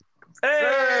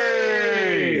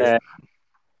Hey!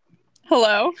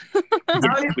 Hello.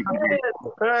 How you doing?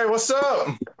 Hey, what's up?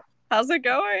 How's it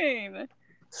going?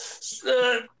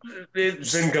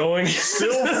 It's been going.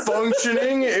 Still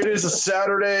functioning. It is a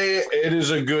Saturday. It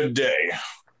is a good day.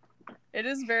 It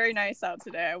is very nice out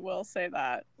today, I will say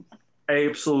that.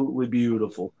 Absolutely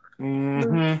beautiful.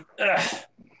 Mm-hmm.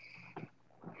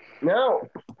 Now,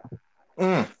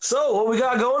 so what we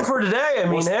got going for today?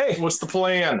 What's the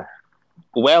plan?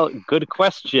 Well, good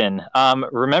question.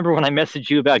 Remember when I messaged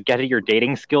you about getting your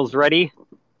dating skills ready?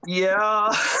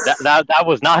 Yeah. That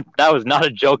was not a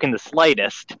joke in the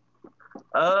slightest.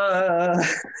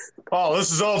 Oh,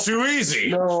 this is all too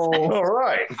easy. No. All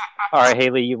right. All right,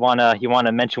 Haley, you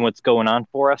wanna mention what's going on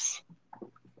for us?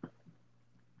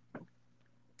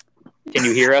 Can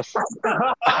you hear us?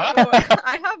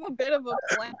 I have a bit of a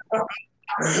plan.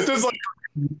 Just like,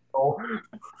 All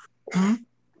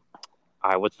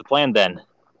right, what's the plan then?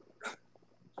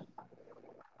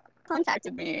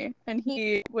 Contacted me, and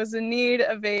he was in need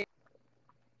of a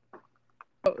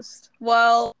host.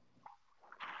 Well,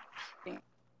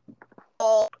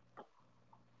 all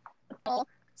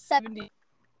 70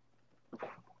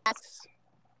 asks,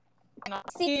 and I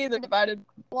see they're divided.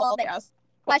 Well, they ask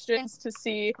questions to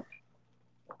see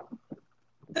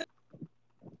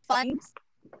funds.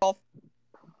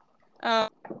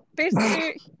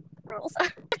 Basically, rules.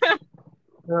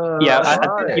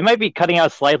 Yeah, you might be cutting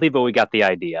out slightly, but we got the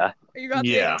idea. You got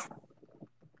yeah.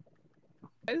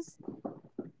 the guys?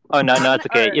 Oh no, it's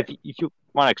okay. Right. If you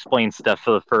want to explain stuff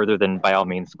further, then by all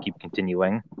means keep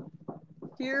continuing.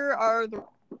 Here are the.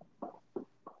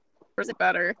 Or is it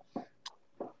better?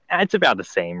 It's about the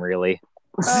same, really.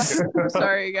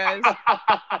 Sorry, guys.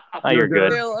 Oh, you're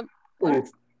good.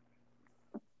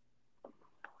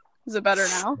 Is it better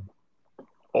now?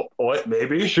 Oh, what?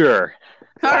 Maybe? Sure.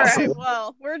 All right,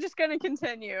 well, we're just going to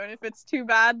continue. And if it's too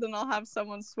bad, then I'll have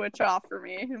someone switch off for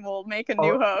me and we'll make a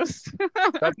new host.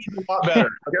 That's a lot better.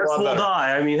 Guess we'll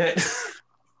die. I mean,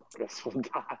 Guess we'll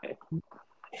die.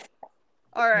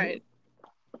 All right.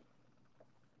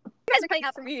 You guys are cutting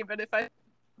out for me, but if I.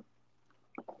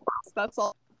 That's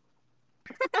all.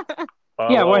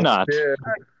 Yeah, why not?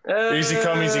 Yeah. Easy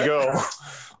come, easy go.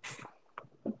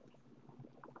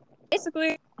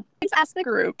 Basically, please ask the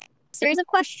group a series of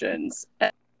questions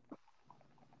and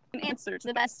answer to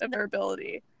the best of their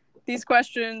ability. These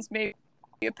questions may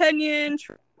be opinion,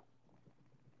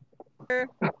 the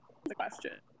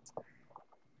questions.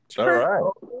 All right.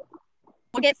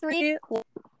 We'll get 3.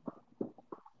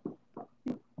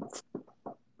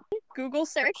 Google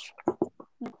search.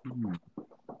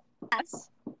 That's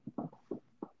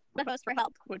the host for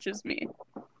help, which is me.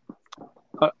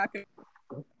 That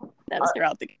was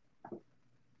throughout the.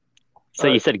 So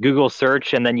you said Google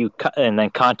search, and then then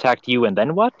contact you, and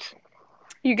then what?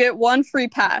 You get 1 free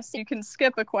pass. You can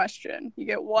skip a question. You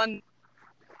get 1.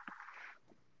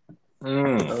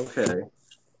 Okay.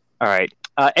 All right.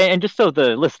 And just so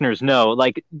the listeners know,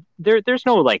 like there's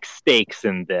no like stakes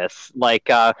in this. Like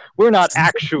we're not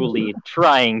actually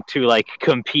trying to like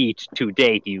compete to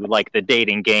date you like the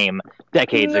dating game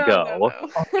decades ago.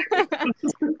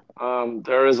 No.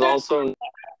 There is also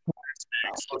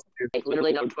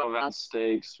literally no 12-ounce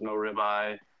steaks, no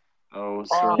ribeye, no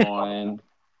sirloin.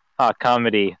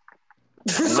 Comedy.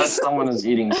 Unless someone is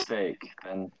eating steak,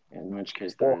 then in which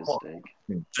case there is steak.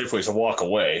 Safeway's a walk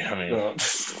away. I mean,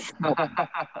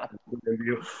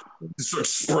 you start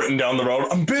sprinting down the road.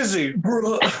 I'm busy.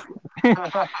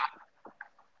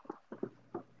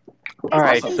 All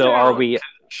right. So are we?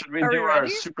 Should we Are do we our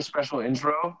ready? super special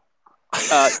intro?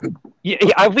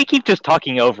 Yeah, we keep just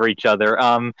talking over each other.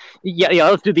 Yeah.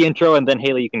 Let's do the intro, and then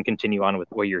Haley, you can continue on with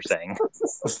what you're saying.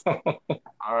 All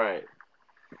right.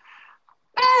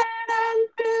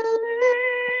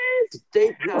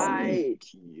 Date night.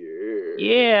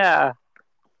 Yeah.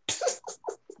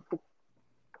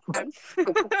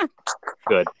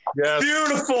 Good. Yes.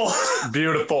 Beautiful.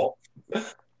 Beautiful.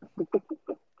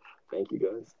 Thank you,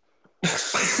 guys.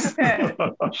 Okay.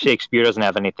 Shakespeare doesn't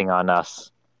have anything on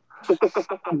us.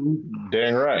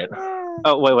 Dang right.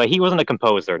 Oh wait, he wasn't a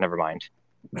composer. Never mind.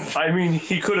 I mean,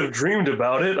 he could have dreamed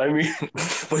about it. I mean,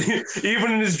 but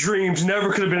even in his dreams,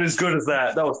 never could have been as good as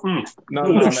that. That was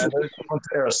No, man. There's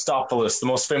Aristophanes, the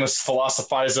most famous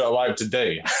philosophizer alive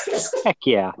today. Heck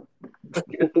yeah.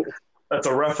 That's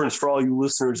a reference for all you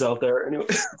listeners out there. Anyway.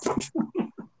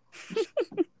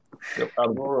 Yep,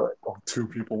 all right. Oh, 2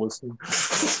 people listening.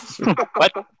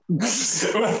 What? Wait,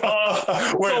 So hold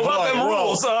about on. them Whoa.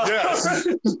 rules, Yes.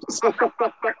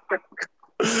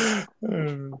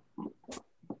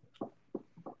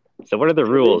 So what are the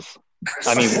rules?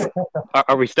 I mean,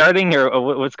 are we starting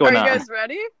or what's going Are on? you guys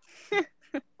ready?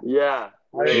 Yeah.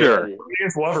 Sure. ready.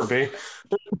 If will ever be.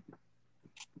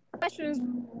 Question is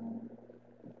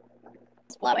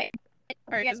flowing.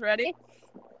 Are you guys ready?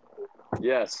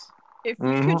 Yes. If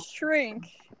you could shrink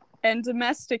and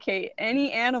domesticate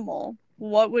any animal,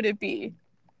 what would it be?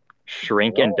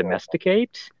 Shrink and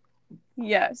domesticate?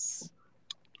 Yes.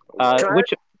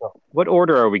 What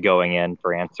order are we going in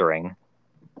for answering?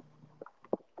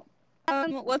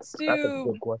 Let's That's a do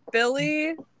good question.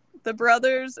 Billy, the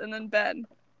brothers, and then Ben.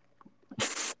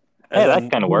 Hey,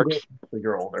 that kind of works. The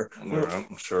girl older. Yeah,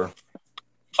 sure.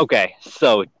 Okay,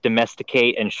 so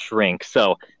domesticate and shrink.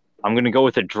 So I'm going to go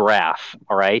with a giraffe,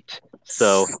 all right?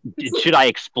 So should I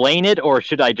explain it or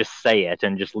should I just say it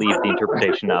and just leave the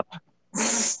interpretation up?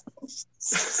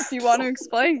 If you want to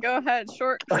explain, go ahead.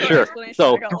 Short Sure. explanation.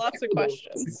 So- I got lots of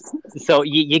questions. So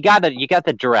you got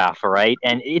the giraffe, all right?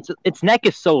 And its neck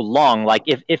is so long, like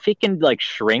if it can like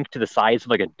shrink to the size of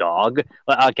like a dog.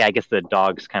 Well, okay, I guess the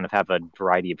dogs kind of have a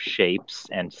variety of shapes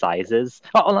and sizes.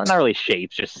 Well, not really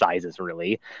shapes, just sizes,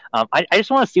 really. I just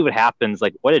want to see what happens,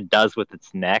 like what it does with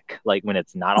its neck, like when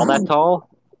it's not all that tall.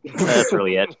 That's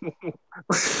really it.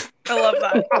 I love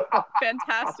that.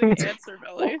 Fantastic answer,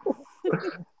 Billy.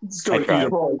 Just go I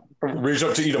tried. reach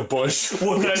up to eat a bush.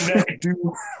 What that neck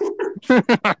do?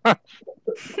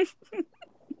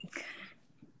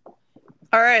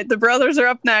 All right, the brothers are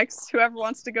up next. Whoever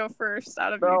wants to go first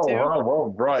out of you Oh, two. wow,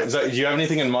 well, right. Do you have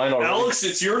anything in mind already? Alex,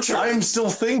 it's your turn. I'm still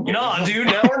thinking. Nah, dude,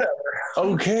 now or never.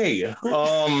 Okay.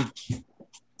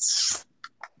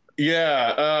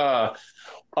 Yeah.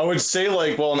 I would say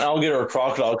like, well, an alligator or a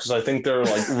crocodile because I think they're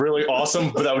like really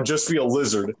awesome, but that would just be a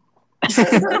lizard.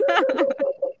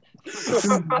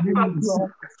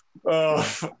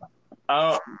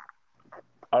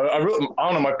 I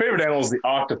don't know. My favorite animal is the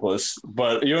octopus,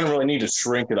 but you wouldn't really need to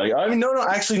shrink it. I mean, no,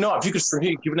 actually, no. If you could shrink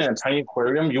it, keep it in a tiny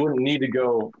aquarium, you wouldn't need to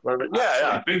go.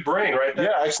 Yeah. Big brain right there.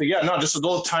 Yeah, actually, yeah, no, just a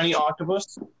little tiny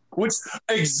octopus, which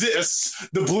exists.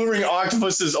 The blue ring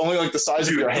octopus is only like the size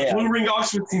of Dude, your the hand. blue ring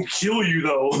octopus can kill you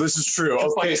though. This is true.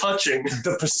 Just Okay, by touching.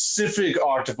 the Pacific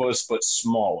octopus, but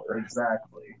smaller.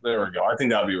 Exactly. There we go. I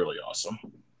think that'd be really awesome.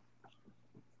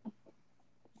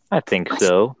 I think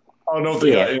so. Oh no,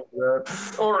 think Yeah.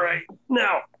 All right.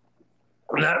 Now,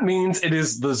 that means it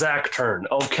is the Zach turn.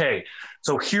 Okay.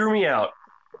 So hear me out.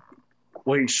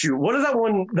 Wait, shoot. What is that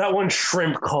one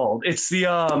shrimp called? It's the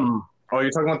Oh, you're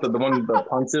talking about the one that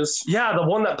punches? yeah, the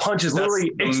one that punches. That's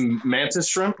Literally, it's the mantis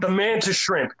shrimp. the mantis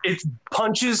shrimp. Its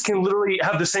punches can literally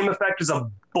have the same effect as a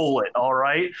bullet. All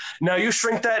right. Now you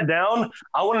shrink that down.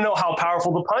 I want to know how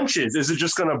powerful the punch is. Is it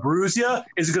just going to bruise you?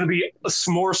 Is it going to be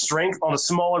more strength on a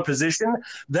smaller position?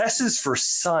 This is for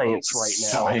science right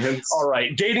now. Science. All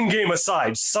right. Dating game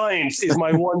aside, science is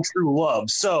my one true love.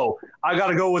 So I got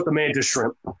to go with the mantis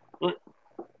shrimp.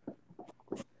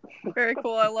 Very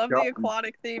cool. I love the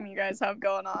aquatic theme you guys have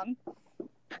going on.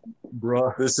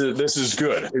 Bruh, this is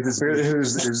good. It is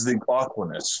the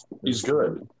awkwardness. He's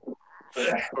good.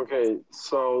 Okay,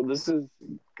 so this is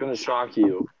gonna shock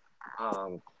you,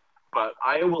 but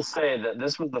I will say that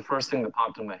this was the first thing that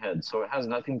popped in my head. So it has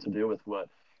nothing to do with what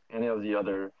any of the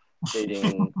other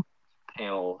dating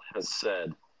panel has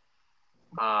said.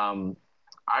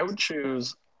 I would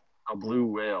choose a blue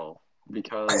whale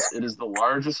because it is the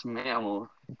largest mammal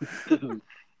in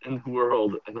the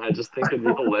world, and I just think it'd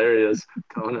be hilarious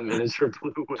to own a miniature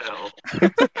blue whale.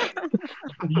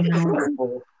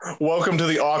 Beautiful. Welcome to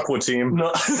the Aqua team.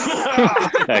 No.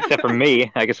 Except for me,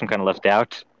 I guess I'm kind of left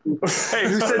out. Hey,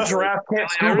 who said giraffe can't I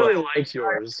scuba? really liked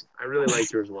yours. I really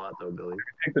liked yours a lot, though, Billy.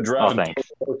 Take the draft. Oh,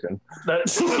 thanks.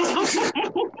 That's it's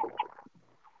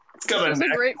got This was a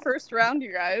a great first round,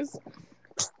 you guys.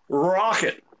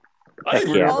 rocket. Heck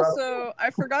yeah. Also, I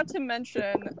forgot to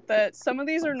mention that some of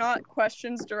these are not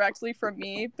questions directly from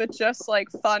me, but just like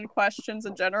fun questions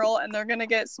in general, and they're gonna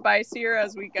get spicier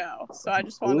as we go. So I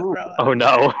just want to throw that. Oh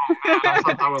no. I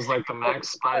thought that was like the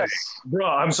max spice. Bro,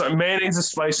 I'm sorry. Mayonnaise is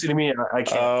spicy to me. I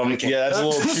can't. I can't. Yeah, that's a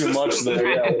little too much there.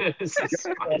 Yeah. This is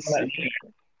spicy.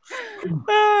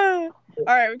 All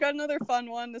right, we've got another fun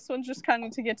one. This one's just kind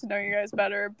of to get to know you guys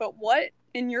better. But what,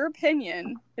 in your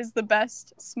opinion, is the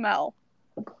best smell?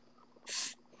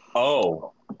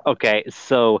 Oh. Okay,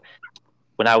 so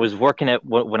when I was working at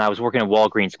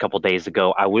Walgreens a couple days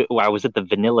ago, I was at the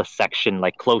vanilla section,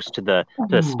 like close to the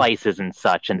spices and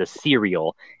such, and the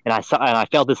cereal, and I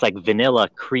felt this like vanilla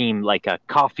cream, like a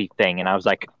coffee thing, and I was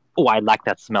like, oh, I like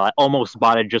that smell. I almost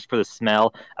bought it just for the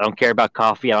smell. I don't care about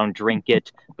coffee. I don't drink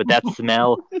it, but that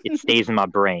smell, it stays in my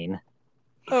brain.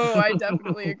 Oh, I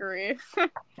definitely agree.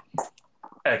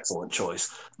 Excellent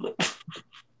choice.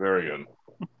 Very good.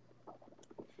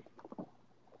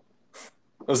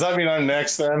 Does that mean I'm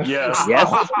next then? Yes.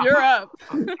 Yes. You're up.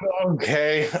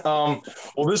 Okay. Well,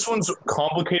 this one's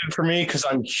complicated for me because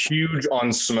I'm huge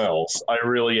on smells. I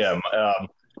really am.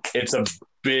 It's a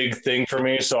big thing for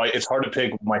me, so it's hard to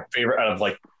pick my favorite out of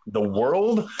like the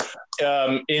world.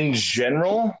 In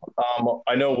general,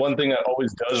 I know one thing that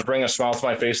always does bring a smile to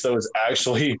my face, though, is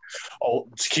actually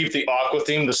to keep the aqua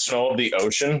theme, the smell of the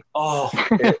ocean. Oh,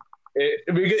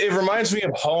 It reminds me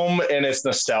of home, and it's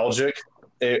nostalgic.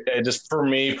 It just for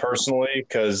me personally,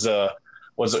 because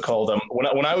what's it called?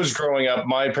 When I was growing up,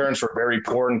 my parents were very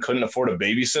poor and couldn't afford a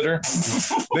babysitter.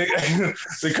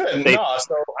 they couldn't.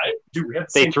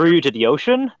 They threw you to the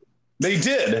ocean. They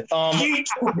did. You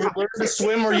learn to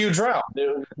swim or you drown.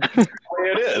 Dude. That's the way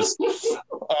it is.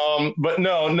 But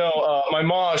no. My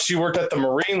mom, she worked at the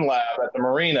marine lab at the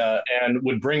marina and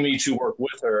would bring me to work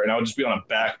with her, and I would just be on a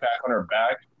backpack on her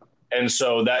back. And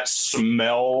so that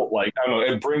smell, like, I don't know,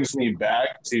 it brings me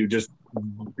back to just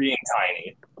being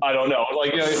tiny. I don't know.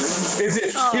 Like,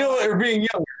 or being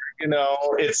younger,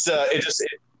 it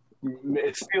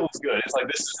feels good. It's like,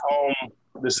 this is home.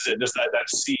 This is it. Just that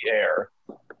sea air.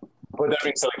 But that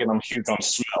means that, again, I'm huge on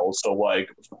smell. So,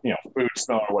 like, food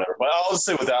smell or whatever. But I'll just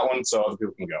stay with that one so other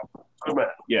people can go.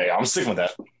 Yeah, I'm sticking with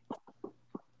that.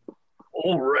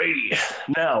 alrighty.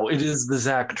 Now it is the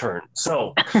Zach turn.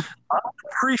 So I'll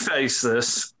preface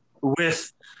this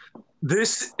with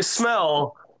this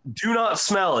smell. Do not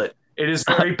smell it. It is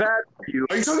very bad for you.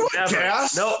 Are you talking about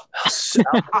gas? No.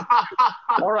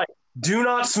 All right. Do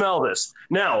not smell this.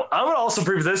 Now, I'm going to also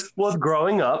preface this with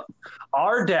growing up.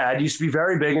 Our dad used to be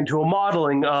very big into a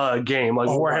modeling game like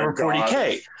Warhammer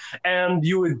 40K. And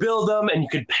you would build them and you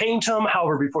could paint them.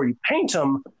 However, before you paint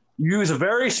them, you use a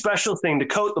very special thing to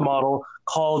coat the model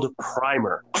called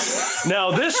primer.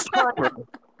 Now, this primer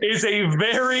is a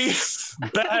very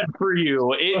bad for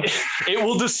you. It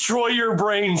will destroy your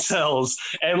brain cells.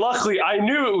 And luckily, I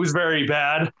knew it was very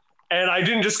bad, and I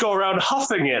didn't just go around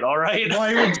huffing it, all right?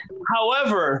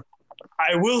 However,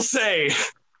 I will say,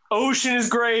 Ocean is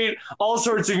great, all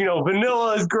sorts of,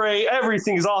 vanilla is great,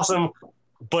 everything is awesome,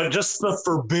 but just the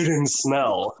forbidden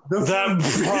smell. That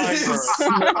primer is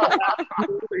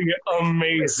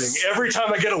amazing. Every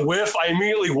time I get a whiff, I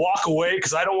immediately walk away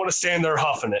because I don't want to stand there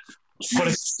huffing it. But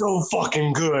it's so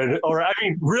fucking good. All right, I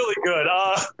mean, really good.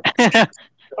 All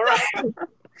right.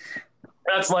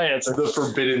 That's my answer. The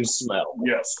forbidden smell.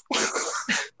 Yes.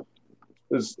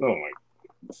 Oh my.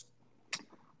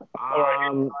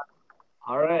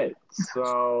 All right.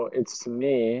 So it's to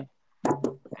me,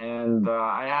 and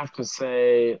I have to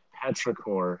say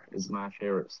petrichor is my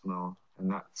favorite smell,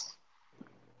 and that's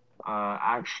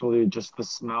actually just the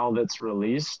smell that's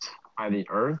released by the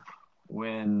earth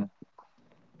when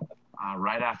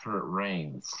right after it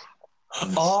rains.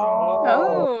 And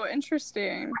Oh,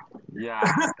 interesting. Yeah,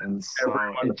 and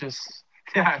so it just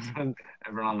everyone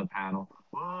on the panel.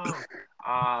 Whoa.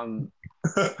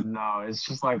 No, it's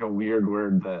just like a weird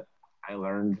word that I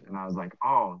learned, and I was like,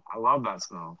 oh, I love that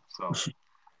smell. So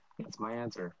that's my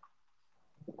answer.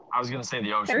 I was gonna say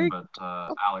the ocean, but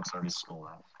Alex already stole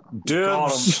that. Dude.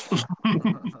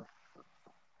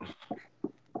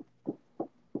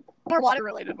 More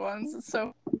water-related ones. It's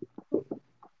so.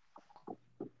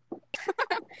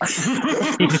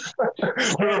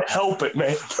 Help it,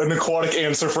 man. An aquatic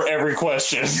answer for every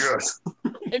question. Yes.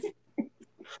 If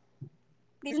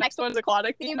these next one's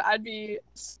aquatic theme, I'd be.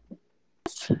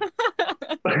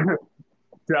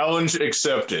 Challenge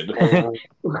accepted.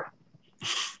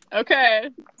 Okay.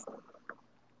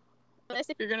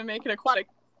 If you're gonna make it aquatic,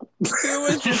 who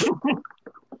was your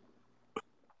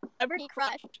celebrity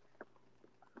crush?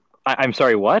 I'm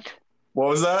sorry, what? What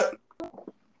was that?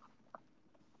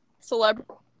 Celebrity.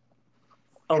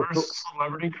 First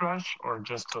celebrity crush or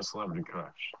just a celebrity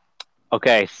crush?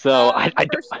 Okay, so I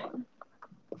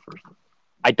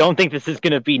don't think this is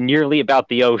going to be nearly about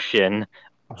the ocean.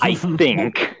 I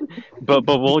think, but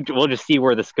we'll just see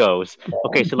where this goes.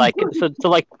 Okay, so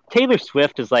Taylor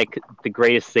Swift is like the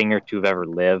greatest singer to have ever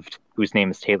lived, whose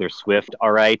name is Taylor Swift.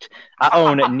 All right, I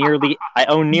own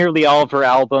nearly all of her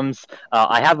albums.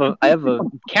 I have a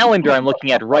calendar I'm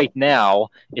looking at right now.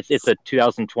 It's a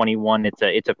 2021.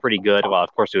 It's a pretty good. Well,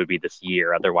 of course it would be this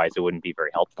year. Otherwise, it wouldn't be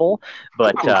very helpful.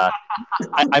 But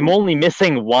I'm only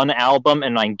missing one album,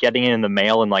 and I'm getting it in the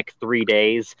mail in like 3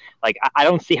 days. Like I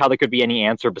don't see how there could be any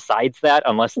answer besides that,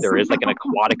 unless there is like an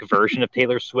aquatic version of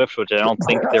Taylor Swift, which I don't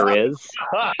think there is.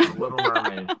 Little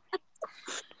Mermaid.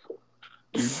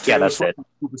 Yeah, that's it.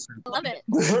 Love it.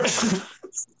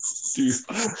 Dude,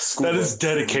 that is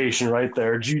dedication right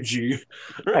there. GG.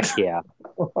 Heck yeah.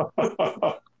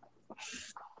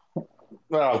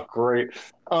 Oh, great.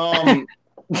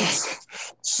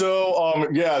 So,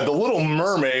 yeah, The Little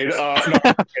Mermaid. No,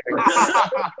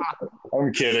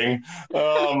 I'm kidding.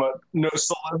 No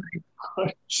celebrity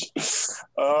crush.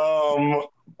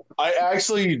 I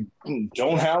actually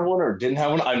don't have one or didn't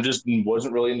have one. I just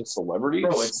wasn't really into celebrities.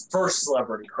 Bro, it's first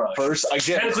celebrity crush. First, I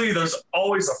get. Technically, there's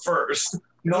always a first.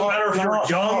 No matter if you're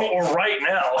young or right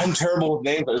now. I'm terrible with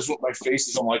names. I just want my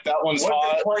faces. I'm like, that one's What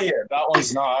hot. they playing? That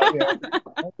one's not. Yeah.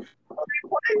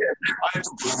 I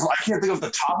can't think of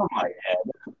the top of my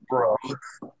head, bro.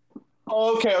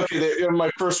 Okay. My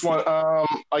first one.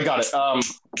 I got it. Oh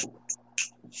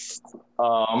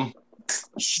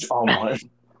my.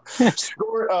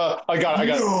 I got it.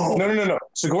 No.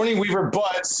 Sigourney Weaver,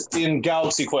 but in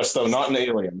Galaxy Quest though, not in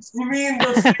Aliens. You mean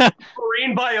the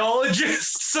marine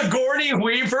biologist Sigourney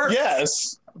Weaver?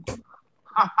 Yes.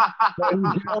 In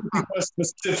Galaxy Quest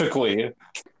specifically.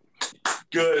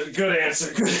 Good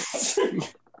answer. Good answer.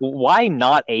 Why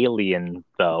not Alien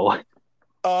though?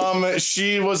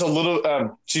 She was a little.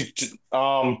 She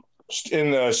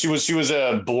was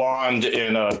a blonde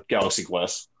in Galaxy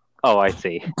Quest. Oh, I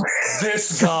see.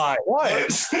 This guy.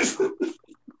 What?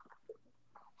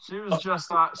 She was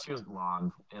just not. She was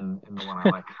blonde in the one I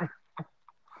like her.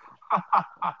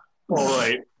 All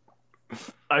right.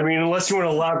 I mean, unless you want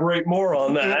to elaborate more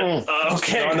on that.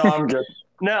 Okay. No, I'm good.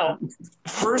 Now,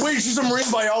 first. Wait, she's a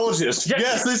marine biologist. Yeah.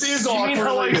 Yes, this is You mean awkward.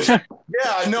 how, like,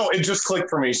 Yeah, no, it just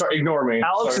clicked for me. Sorry, ignore me.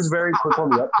 Alex Sorry. is very quick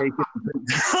on the uptake.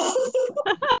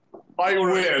 I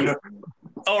win.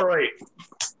 All right.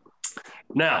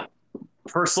 Now,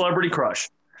 first celebrity crush.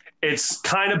 It's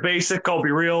kind of basic, I'll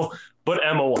be real, but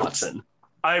Emma Watson.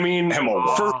 I mean,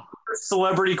 first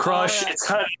celebrity crush, it's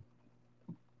kind of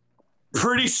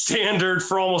pretty standard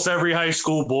for almost every high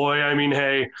school boy. I mean,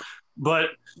 hey,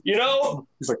 but, you know,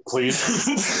 He's like,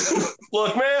 please.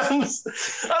 look, man,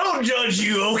 I don't judge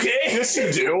you, okay? Yes, you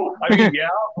do. I mean, yeah.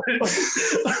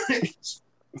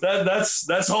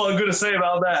 That's all I'm going to say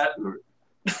about that.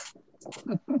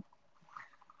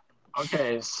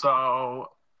 Okay,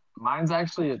 so mine's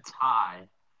actually a tie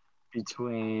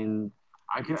between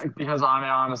because I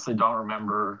honestly don't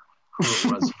remember who it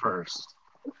was first.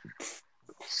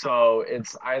 So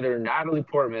it's either Natalie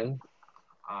Portman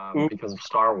because of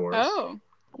Star Wars, Oh,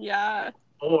 yeah.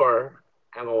 or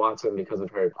Emma Watson because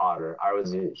of Harry Potter. I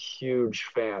was a huge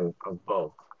fan of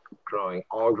both growing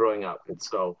up, and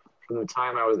so from the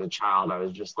time I was a child, I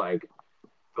was just like,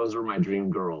 those were my dream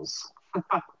girls.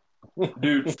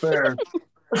 Dude, fair.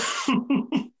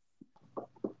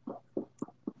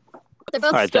 They're both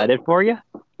All right, is that it for you?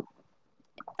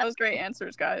 That was great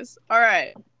answers, guys. All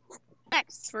right.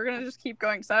 Next, we're going to just keep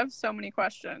going because I have so many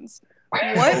questions.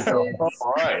 What is...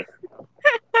 All right.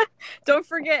 Don't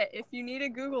forget, if you need a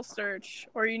Google search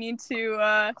or you need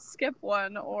to skip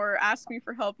one or ask me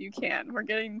for help, you can. We're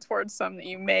getting towards some that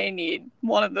you may need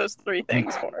one of those three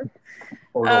things for.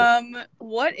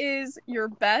 What is your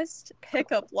best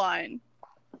pickup line?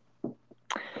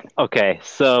 Okay,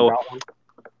 so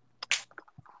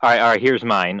all right, here's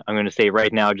mine. I'm going to say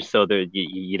right now, just so that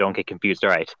you don't get confused. All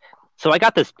right. So I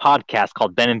got this podcast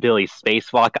called Ben and Billy's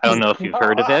Spacewalk. I don't know if you've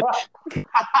heard of it.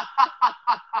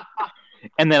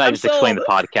 And then I just explained the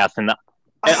podcast, and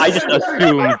I just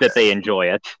assumed that they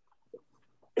enjoy it.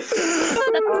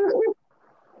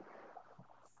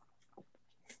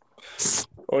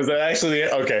 Was that actually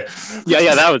it? Okay.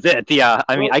 Yeah, that was it. Yeah,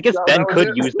 I mean, I guess Ben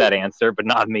could use that answer, but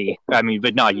not me. I mean,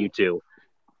 but not you two.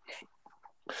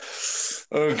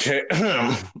 Okay.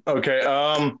 Okay.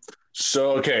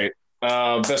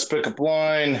 Best pickup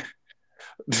line.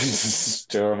 This is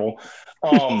terrible.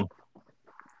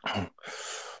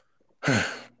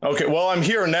 Okay, well, I'm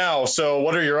here now, so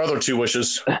what are your other two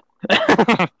wishes? Oh,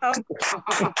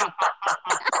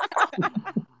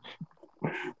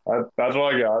 That's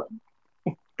what I got.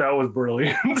 That was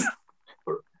brilliant.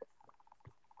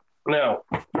 Now,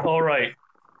 all right.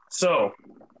 So,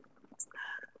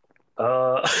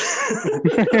 sorry.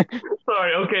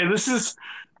 Okay, this is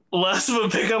less of a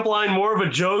pickup line, more of a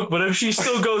joke. But if she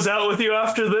still goes out with you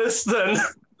after this, then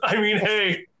I mean,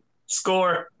 hey,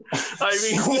 score. I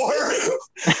mean, score.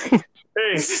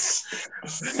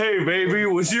 Hey, baby,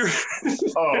 was your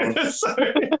sorry.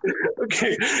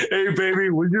 Okay, hey, baby,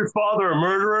 was your father a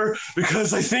murderer?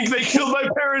 Because I think they killed my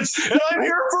parents, and I'm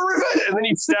here for revenge. And then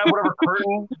you stab whatever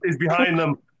curtain is behind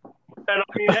them. And I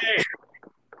mean, hey,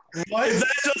 if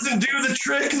that doesn't do the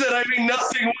trick, then I mean,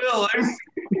 nothing will. I mean,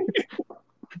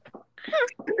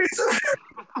 It's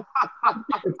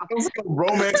like a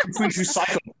romance between two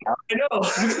psychopaths. I know.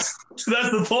 That's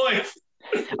the point.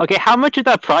 Okay, how much of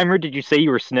that primer did you say you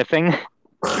were sniffing?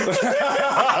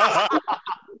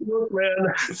 Look, Look,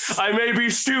 man, I may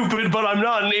be stupid, but I'm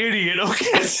not an idiot,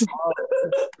 okay?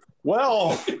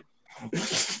 Well,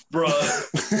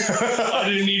 Bruh, I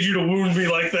didn't need you to wound me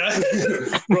like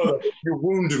that. brother, you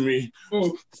wounded me.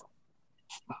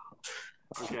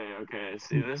 Okay.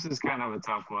 See, this is kind of a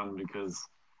tough one because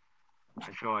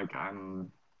I feel like I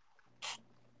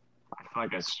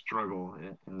struggle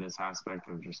in this aspect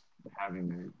of just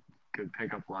having a good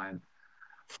pickup line.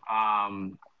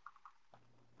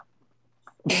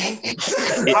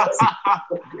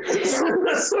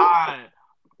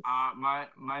 Hi,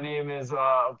 my name is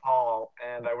Paul,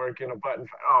 and I work in a button.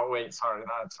 Oh wait, sorry,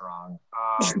 that's wrong.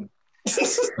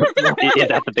 Is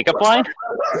that the pickup line?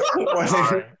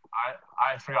 Sorry,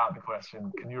 I forgot the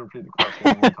question. Can you repeat the question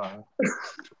one more time?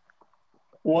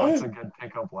 What's a good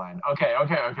pickup line? Okay. I've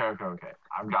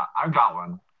got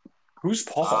one. Who's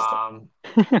Paul?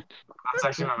 That's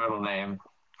actually my middle name.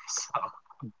 So.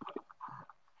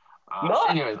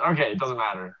 Anyways, okay, it doesn't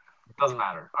matter.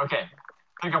 Okay,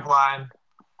 pickup line.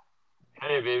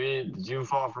 Hey, baby, did you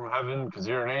fall from heaven? Because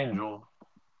you're an angel.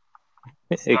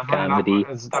 It's definitely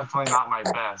not my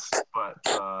best, but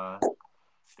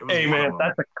hey, man,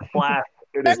 that's a class.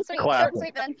 It is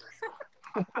classic.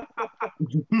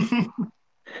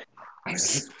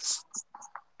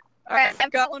 All right,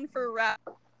 I've got one for rap.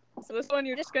 So this one,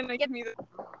 you're just gonna give me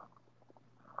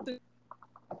the.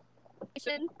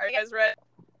 Are you guys ready?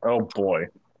 Oh boy.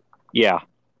 Yeah.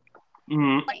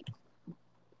 Mm-hmm.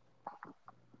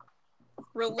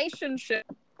 Relationship.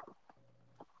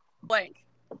 Blank.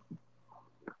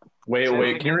 Wait.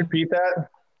 Can you repeat that?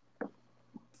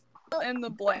 In the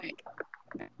blank.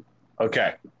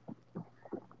 Okay.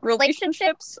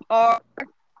 Relationships are.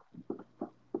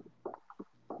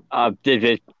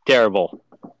 Terrible.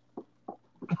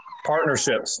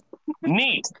 Partnerships.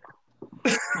 Neat.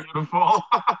 Beautiful.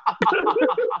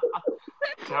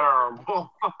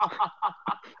 Terrible.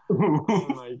 Oh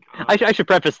my God. I should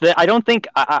preface that I don't think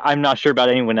I'm not sure about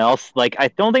anyone else. Like, I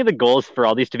don't think the goal is for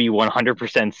all these to be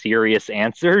 100% serious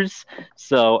answers.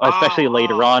 So, especially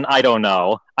later on, I don't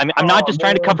know. I'm not just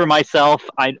trying to cover myself.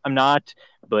 I'm not,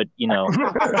 but things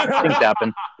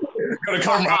happen. Gotta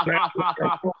cover my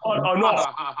I'm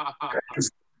not.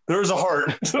 There's a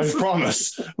heart. I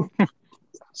promise.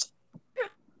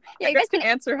 Yeah, you guys can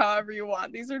answer however you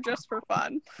want. These are just for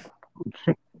fun.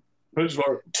 Those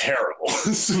are terrible.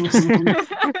 So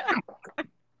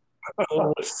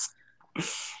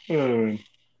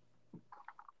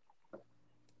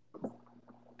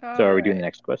are we doing the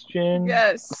next question?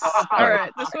 Yes. All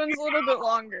right. This one's a little bit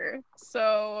longer.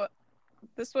 So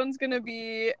this one's going to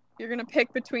be, you're going to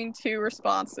pick between two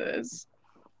responses.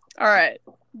 All right.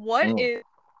 What is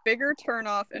bigger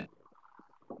turnoff in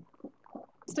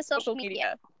social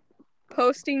media?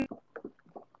 Posting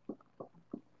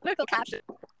political caption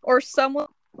or someone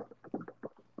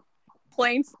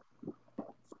plain.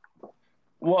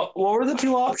 What were the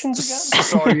two options again?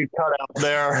 Sorry, you cut out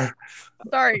there.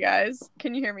 Sorry, guys.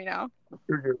 Can you hear me now?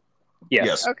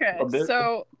 Yes. Okay,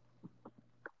 so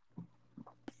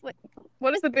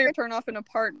what is the bigger turnoff in a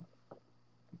partner?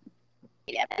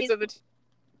 These are the two.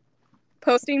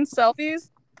 Posting selfies,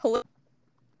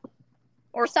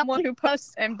 or someone who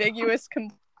posts ambiguous.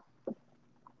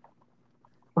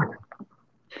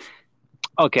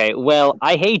 Okay, well,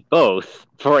 I hate both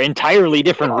for entirely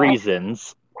different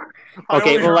reasons.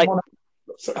 Okay, well,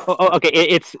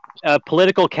 it's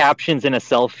political captions in a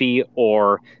selfie,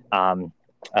 or hold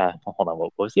on,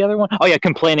 what was the other one? Oh yeah,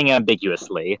 complaining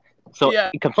ambiguously. So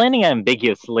complaining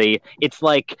ambiguously, it's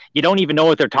like you don't even know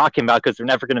what they're talking about because they're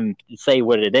never going to say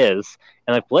what it is.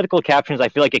 And like political captions, I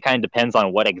feel like it kind of depends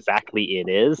on what exactly it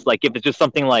is. Like if it's just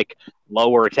something like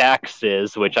lower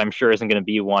taxes, which I'm sure isn't going to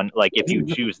be one. Like if you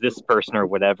choose this person or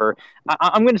whatever,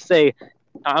 I'm going to say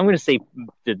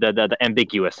the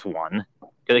ambiguous one,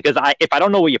 because if I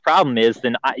don't know what your problem is,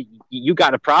 then you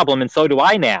got a problem, and so do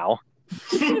I now.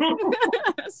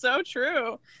 So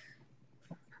true.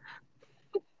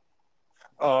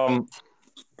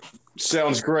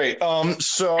 Sounds great.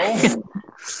 So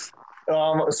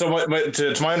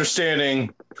to my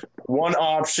understanding, one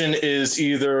option is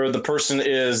either the person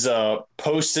is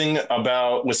posting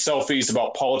with selfies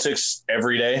about politics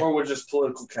every day, or with just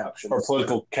political captions,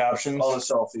 on a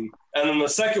selfie. And then the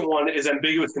second one is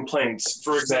ambiguous complaints.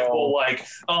 For example, like,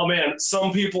 oh man,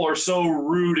 some people are so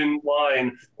rude in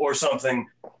line or something,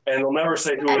 and they'll never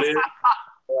say who it is.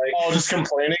 Like, just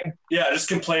complaining? Yeah, just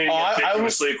complaining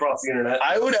ambiguously across the internet.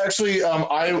 I would actually,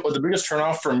 the biggest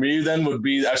turnoff for me then would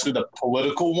be actually the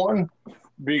political one,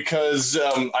 because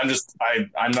I'm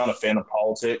not a fan of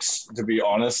politics, to be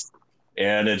honest,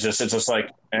 and it's just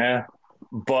like, eh.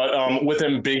 But with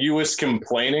ambiguous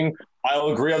complaining,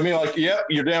 I'll agree. I mean, like, yep,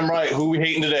 you're damn right. Who we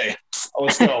hating today?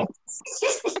 Let's go.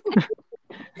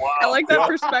 I like that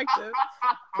perspective.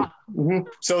 Mm-hmm.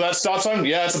 So that stop sign,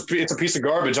 yeah, it's a piece of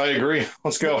garbage. I agree.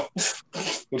 Let's go.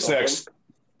 What's next?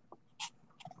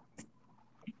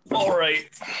 All right.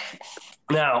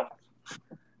 Now,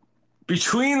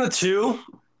 between the two,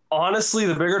 honestly,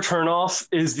 the bigger turnoff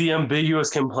is the ambiguous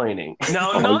complaining.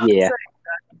 Now, not yeah.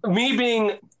 me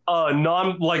being I'm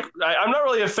not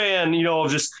really a fan,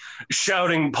 of just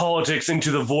shouting politics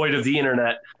into the void of the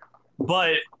internet.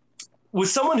 But with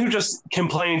someone who just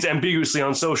complains ambiguously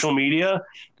on social media,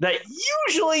 that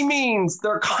usually means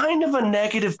they're kind of a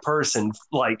negative person,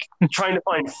 like trying to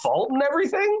find fault in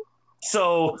everything.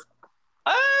 So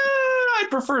I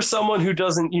prefer someone who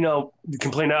doesn't,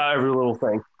 complain about every little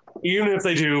thing, even if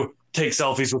they do take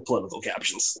selfies with political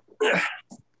captions.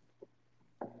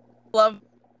 Love.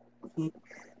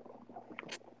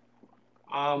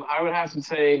 I would have to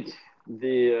take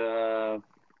the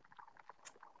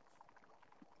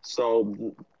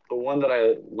the one that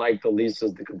I like the least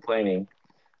is the complaining,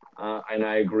 and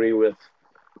I agree with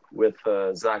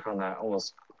Zach on that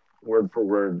almost word for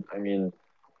word. I mean,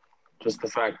 just the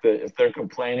fact that if they're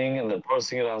complaining and they're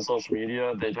posting it on social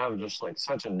media, they'd have just like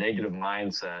such a negative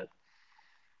mindset,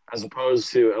 as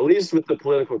opposed to, at least with the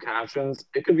political captions,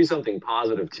 it could be something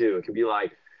positive too. It could be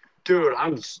like, dude,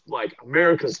 I'm just, like,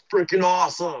 America's freaking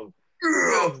awesome. We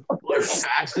have like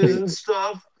taxes and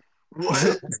stuff.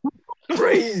 What?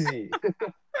 Crazy.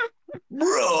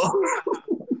 Bro.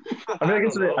 I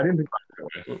didn't think.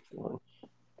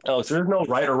 Alex, there's no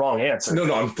right or wrong answer.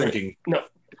 No, I'm thinking. No.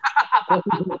 Okay,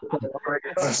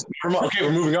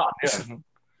 we're moving on. Yeah.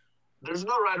 There's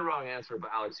no right or wrong answer, but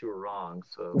Alex, you were wrong.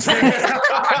 So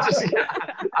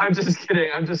I'm just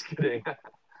kidding.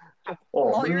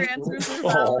 All your answers are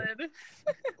valid.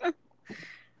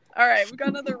 All right, we got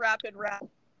another rapid rap.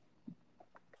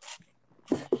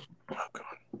 Oh,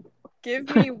 God.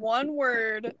 Give me one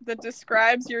word that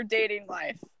describes your dating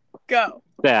life. Go.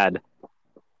 Sad.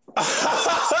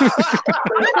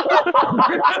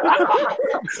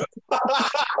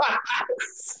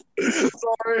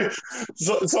 Sorry.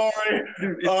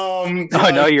 Oh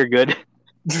no, you're good.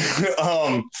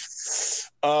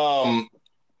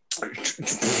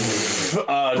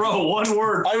 Bro, one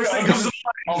word.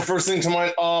 First thing to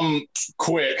mind.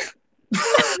 Quick.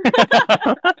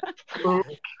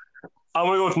 I'm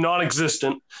gonna go with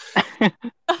non-existent.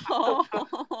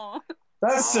 Oh.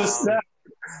 That's just that.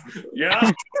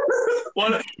 Yeah.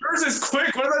 Well, yours is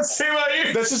quick. What does that say about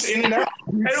you? That's just in and out.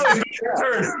 Anyway, your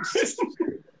turn.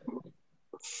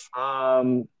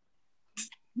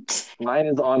 Mine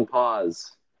is on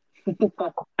pause.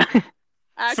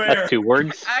 That's 2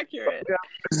 words. Accurate.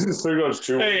 There goes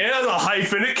 2. Hey, it has a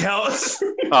hyphen. It counts.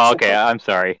 Oh, okay. I'm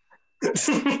sorry.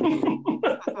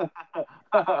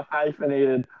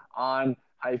 Hyphenated on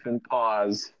hyphen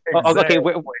pause. Okay,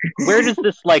 where does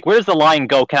this, where's the line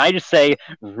go? Can I just say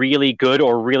really good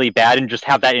or really bad and just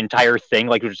have that entire thing,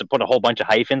 just put a whole bunch of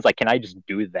hyphens? Can I just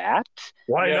do that?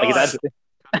 Why not? That's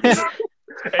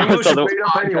English So is made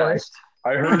up anyway.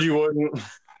 I heard you wouldn't.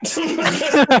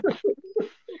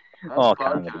 Oh,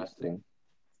 Podcasting.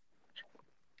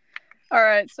 All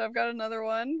right, so I've got another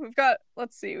one. We've got 1,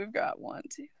 2, we've got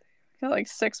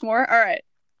 6 more. All right.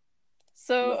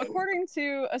 So according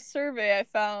to a survey I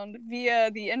found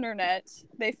via the internet,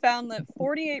 they found that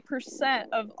 48%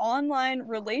 of online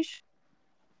relationships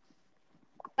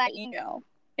by email.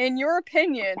 In your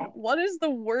opinion, what is the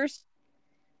worst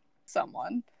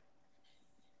someone?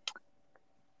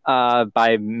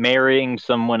 By marrying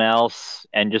someone else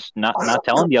and just not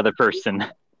telling the other person.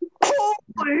 That's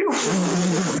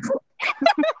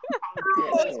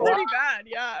pretty bad,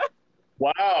 yeah.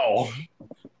 Wow.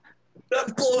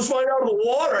 That blows mine out of the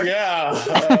water. Yeah.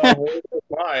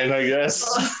 Fine, I guess.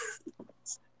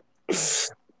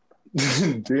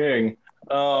 Dang.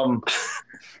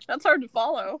 That's hard to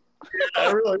follow.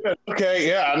 I really did. Okay,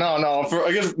 yeah, no.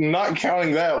 I guess not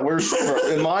counting that,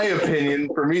 in my opinion,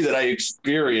 for me that I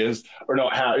experienced, or no,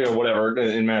 whatever.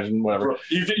 Imagine whatever.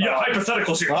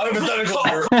 Hypotheticals here. Hypothetical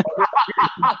here.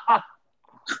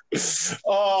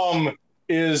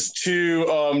 Is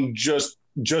to just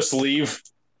leave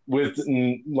with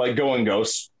going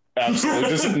ghosts. Absolutely,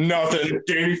 just nothing.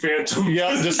 Danny Phantom.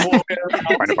 Yeah, just walk in.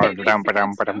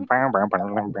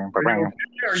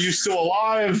 Are you still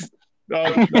alive?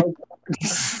 Don't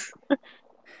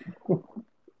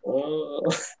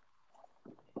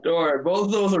worry, both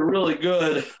of those are really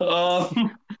good.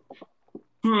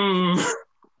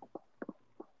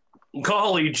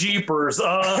 Golly jeepers.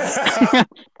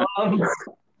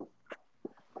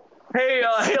 Hey,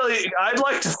 Haley, I'd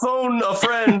like to phone a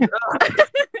friend.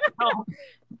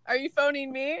 Are you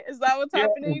phoning me? Is that what's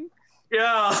happening?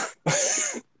 Yeah.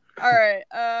 All right.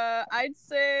 I'd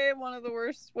say one of the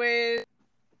worst ways,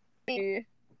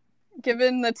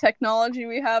 given the technology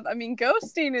we have. I mean,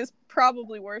 ghosting is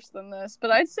probably worse than this,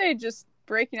 but I'd say just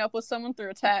breaking up with someone through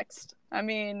a text. I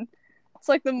mean, it's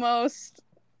like the most,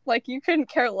 like, you couldn't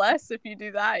care less if you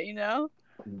do that, you know?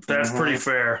 That's pretty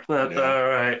fair. All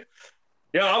right.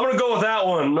 Yeah, I'm gonna go with that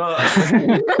one. I'm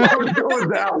gonna go with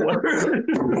that one.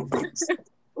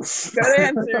 Good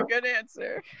answer. Good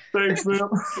answer. Thanks, man. All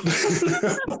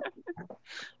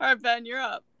right, Ben, you're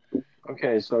up.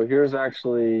 Okay, so here's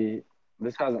actually,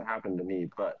 this hasn't happened to me,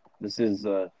 but this is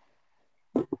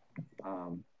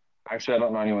actually I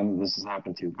don't know anyone that this has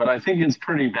happened to, but I think it's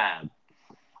pretty bad.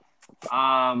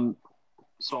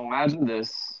 So imagine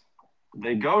this: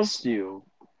 they ghost you,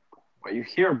 but you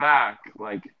hear back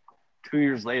like 2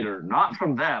 years later, not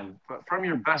from them, but from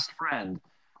your best friend,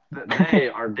 that they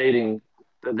are dating,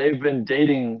 that they've been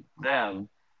dating them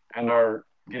and are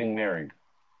getting married.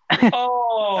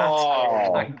 Oh,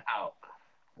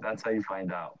 That's how you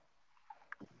find out.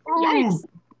 Yikes.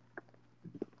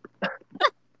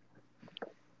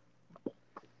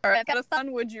 All right, got a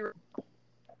fun would you.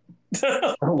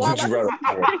 would you rather?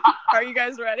 Are you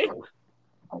guys ready?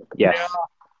 Yes.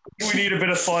 Yeah, we need a bit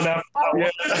of fun after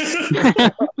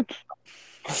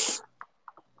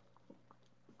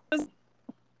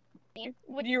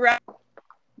Would you rather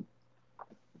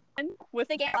with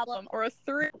a problem or a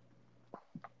 3?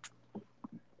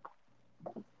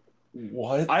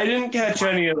 What? I didn't catch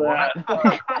any of that.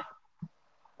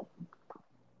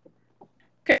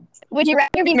 Would you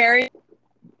rather be married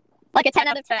like a 10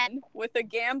 out of 10 with a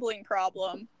gambling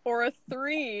problem or a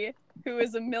 3 who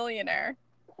is a millionaire?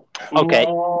 Okay,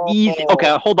 easy.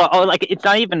 Okay, hold on. Oh, like it's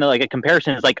not even like a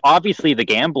comparison. It's like obviously the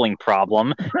gambling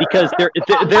problem because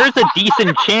there's a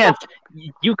decent chance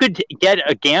you could get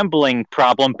a gambling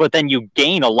problem, but then you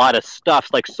gain a lot of stuff,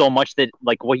 like so much that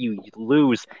like what you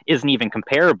lose isn't even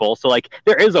comparable. So like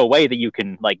there is a way that you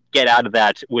can like get out of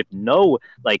that with no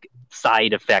like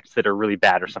side effects that are really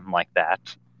bad or something like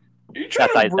that. You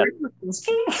trying to break the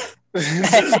system?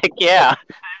 Heck yeah.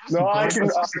 No, I can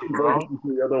break it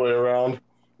the other way around.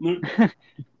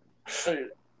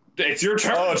 It's your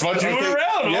turn. Oh, it's my turn. Do it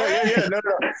around. Yeah. No.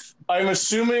 I'm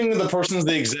assuming the person's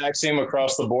the exact same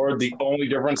across the board. The only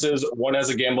difference is one has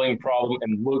a gambling problem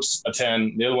and looks a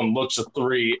 10. The other one looks a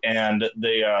 3, and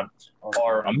they are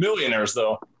millionaires,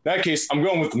 though. In that case, I'm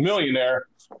going with the millionaire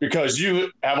because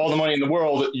you have all the money in the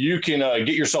world. You can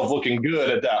get yourself looking good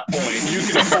at that point. You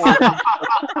can afford.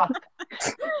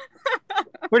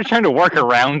 We're just trying to work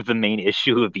around the main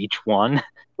issue of each one.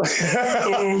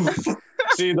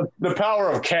 See, the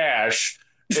power of cash.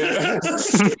 They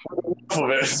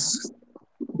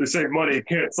say money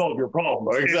can't solve your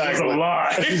problem. Exactly. It's a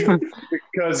lie.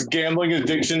 Because gambling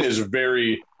addiction is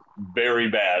very, very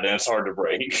bad, and it's hard to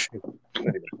break.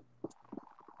 Anyway.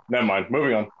 Never mind.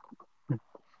 Moving on.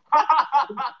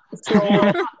 So,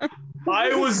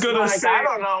 I was going to say... I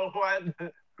don't know who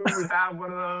would have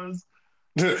one of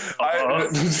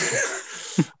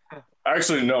those.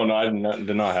 Actually, no, I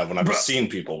did not have one. I've seen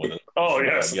people with it. Oh,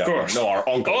 yes, of course. No, our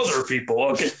uncles. Other people.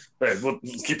 Okay. Hey, we'll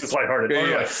keep this lighthearted.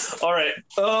 Yeah. All right.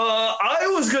 I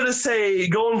was going to say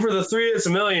going for the 3 that's a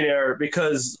millionaire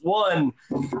because, one,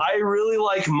 I really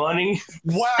like money.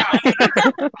 Wow.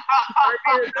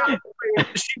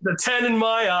 She's a 10 in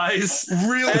my eyes.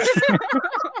 Really?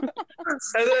 And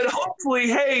then hopefully,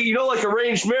 hey, like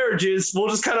arranged marriages, we'll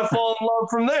just kind of fall in love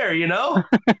from there,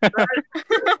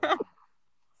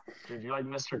 Dude, you're like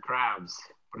Mr. Krabs,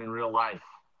 but in real life,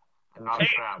 and not a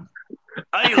crab.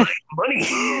 I like money.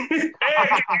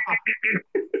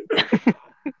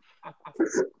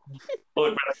 Look,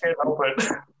 man, I can't help it.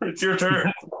 It's your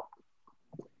turn.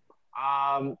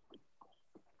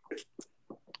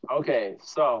 Okay,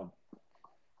 so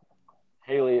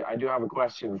Haley, I do have a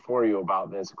question for you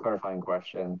about this, a clarifying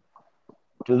question.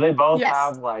 Do they both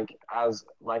have as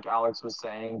Alex was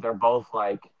saying, they're both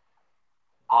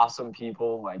awesome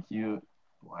people,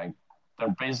 they're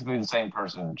basically the same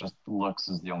person, just looks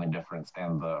is the only difference,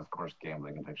 and of course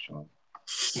gambling addiction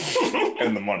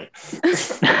and the money.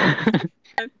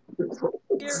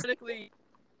 Theoretically,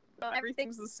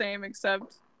 everything's the same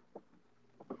except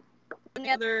the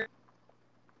other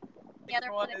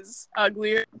one is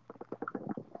uglier.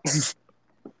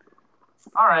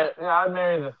 All right, yeah, I'd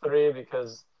marry the 3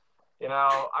 because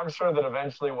I'm sure that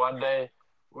eventually one day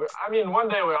we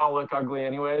all look ugly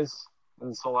anyways,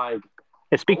 and so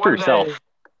speak for yourself.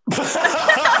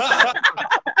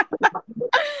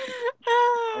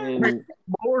 I mean,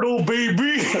 More turtle,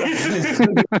 baby.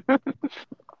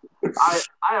 I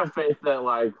have faith that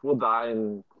like we'll die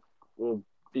and we'll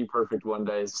be perfect one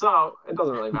day. So it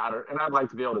doesn't really matter. And I'd like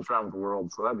to be able to travel the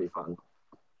world, so that'd be fun.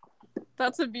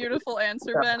 That's a beautiful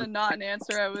answer, Ben, and not an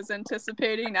answer I was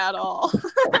anticipating at all.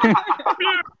 I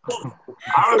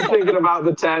was thinking about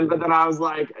the 10, but then I was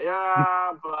like,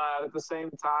 yeah, but at the same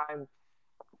time,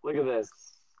 look at this.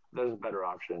 There's a better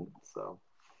option. So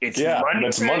It's Yeah, money.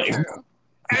 that's Very money. true.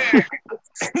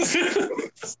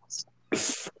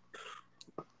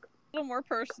 A little more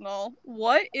personal.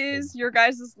 What is your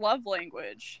guys' love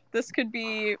language? This could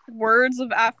be words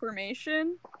of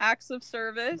affirmation, acts of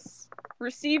service,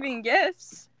 receiving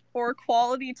gifts, or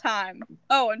quality time.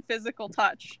 Oh, and physical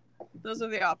touch. Those are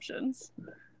the options.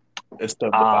 It's the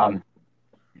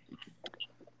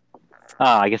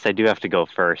I guess I do have to go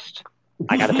first.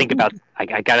 I gotta think about.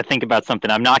 I gotta think about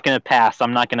something. I'm not gonna pass.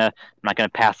 I'm not gonna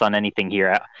pass on anything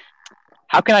here.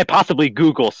 How can I possibly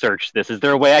Google search this? Is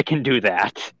there a way I can do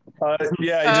that?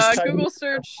 yeah. You just type Google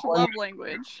search love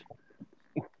language.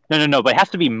 No. But it has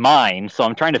to be mine. So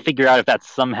I'm trying to figure out if that's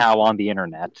somehow on the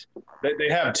internet. they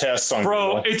have tests on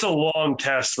Bro, Google. it's a long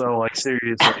test though. Like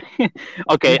seriously.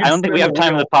 Okay, You can I don't think we spin have the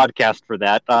time in the podcast for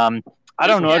that. I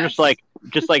don't know. Yes.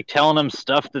 Just like telling them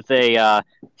stuff that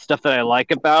I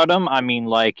like about them. I mean,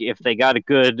 like if they got a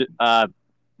good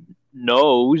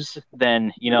nose,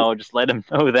 then just let them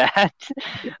know that.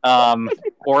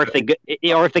 Or if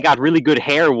they got really good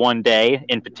hair one day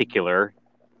in particular,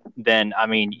 then I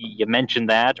mean you mention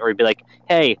that, or you'd be like,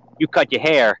 hey, you cut your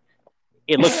hair,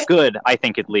 it looks good, I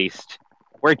think, at least.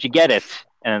 Where'd you get it?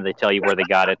 And then they tell you where they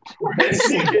got it.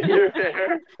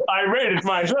 I rated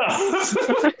myself.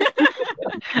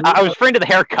 I was referring to the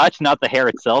haircut, not the hair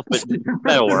itself, but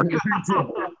that'll work.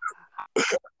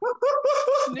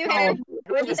 New hair.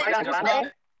 You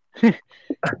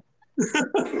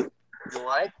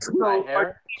like my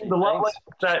hair? The love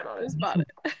Thanks. that. Just bought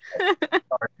it.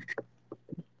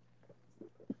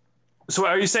 So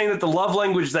are you saying that the love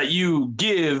language that you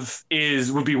give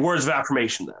would be words of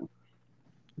affirmation then?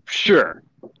 Sure.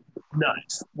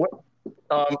 Nice.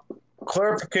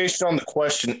 Clarification on the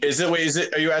question: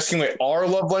 are you asking our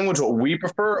love language, what we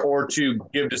prefer, or to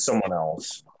give to someone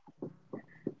else?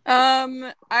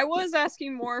 I was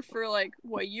asking more for like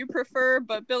what you prefer,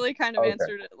 but Billy kind of Okay.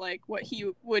 answered it like what he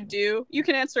would do. You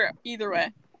can answer either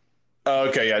way.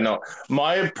 Okay, yeah, no.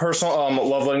 My personal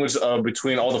love language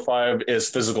between all the 5 is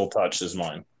physical touch. Is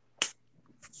mine.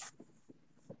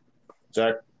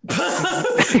 Jack.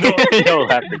 You'll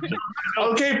have to just-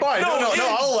 Okay, fine. No.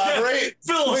 I'll elaborate.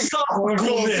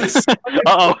 Philosophicalness.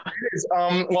 Uh-oh.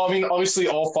 Well, I mean, obviously,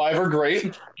 all 5 are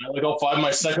great. I like all 5. My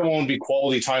second one would be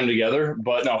quality time together.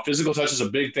 But no, physical touch is a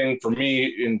big thing for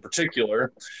me in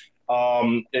particular.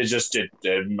 It's just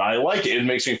I like it. It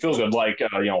makes me feel good. Like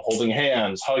holding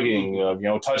hands, hugging,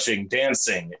 touching,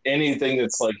 dancing, anything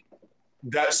that's like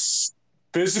that's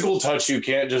physical touch. You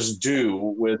can't just do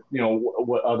with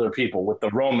what other people with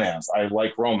the romance. I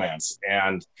like romance,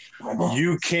 and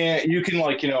you can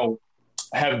like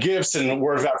have gifts and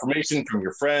words of affirmation from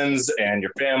your friends and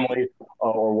your family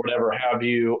or whatever have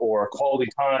you, or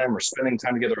quality time or spending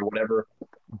time together or whatever.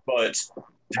 But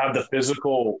to have the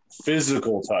physical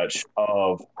touch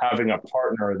of having a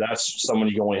partner, that's someone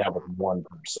you can only have with one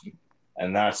person,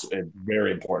 and that's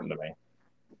very important to me.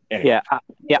 Anyway.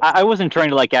 I wasn't trying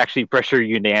to like actually pressure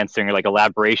you into answering or like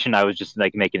elaboration. I was just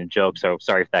like making a joke. So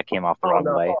sorry if that came off the wrong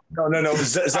way. No.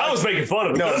 I was making fun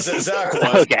of it. No, Zach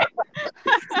was. Okay.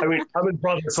 I mean, I'm in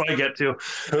brother, so I get to.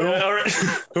 Who? All right.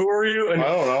 Who are you? I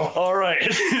don't know. All right.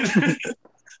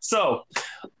 So,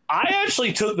 I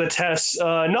actually took the test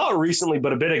not recently,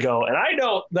 but a bit ago, and I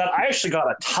know that I actually got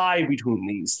a tie between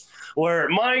these. Where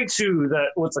my two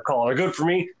are good for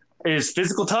me is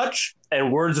physical touch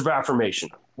and words of affirmation.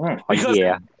 Because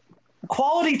Yeah.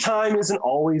 quality time isn't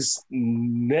always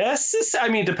necessary. I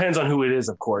mean, it depends on who it is,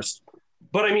 of course.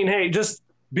 But I mean, hey, just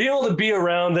being able to be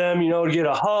around them, to get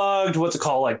a hug,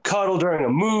 like cuddle during a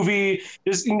movie,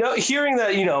 just, hearing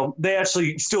that, they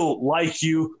actually still like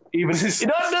you, even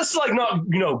not just like,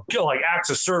 like acts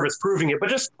of service proving it, but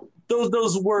just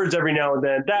those words every now and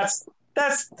then. That's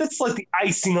like the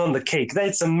icing on the cake.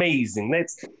 That's amazing.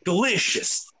 That's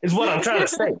delicious, is what I'm trying to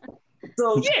say.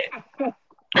 So yeah.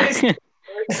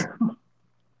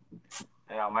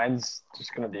 Yeah, mine's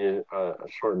just gonna be a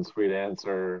short and sweet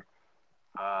answer.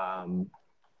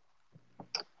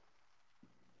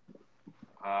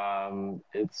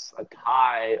 It's a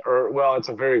tie, it's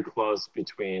a very close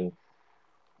between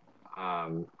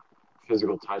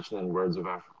physical touch and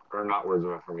then not words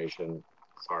of affirmation.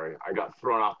 Sorry, I got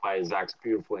thrown off by Zach's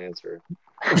beautiful answer.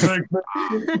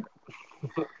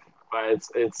 but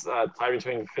it's a tie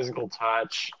between physical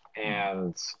touch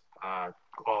and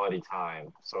quality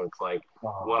time. So it's like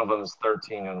one of them's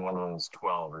 13 and one of them's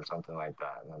 12 or something like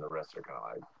that, and then the rest are kind of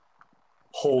like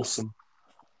Wholesome.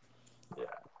 yeah.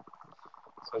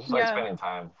 So it's just like spending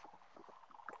time.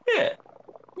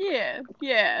 Yeah.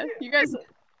 Yeah. You guys,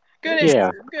 good Yeah.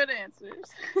 answers. Good answers.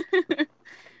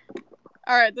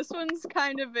 All right, this one's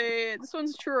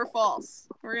true or false.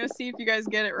 We're gonna see if you guys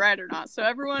get it right or not. So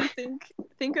everyone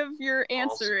think of your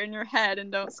answer in your head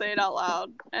and don't say it out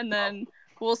loud, and then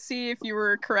we'll see if you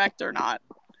were correct or not.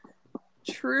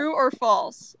 True or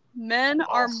false? Men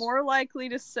are more likely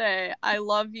to say "I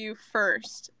love you"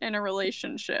 first in a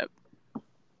relationship.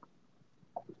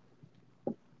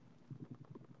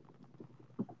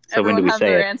 So when Everyone do we have say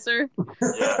their it? answer?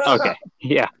 Okay.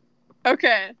 Yeah.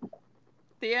 Okay.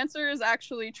 The answer is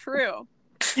actually true.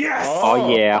 Yes. Oh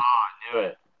yeah. I knew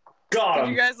it. Got Did him.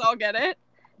 you guys all get it?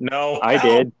 No. I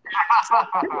did.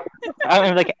 I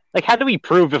mean, like how do we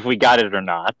prove if we got it or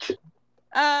not?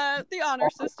 The honor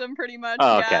system, pretty much.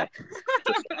 Oh, yeah.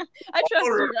 okay. I trust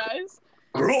you guys.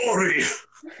 Glory.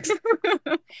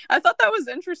 I thought that was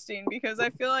interesting because I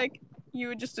feel like you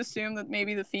would just assume that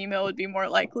maybe the female would be more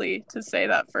likely to say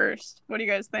that first. What do you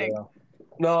guys think? Yeah.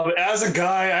 No, but as a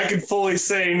guy, I can fully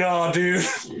say, no, dude,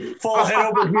 fall head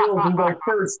over heels in the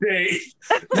first date.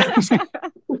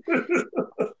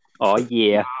 Oh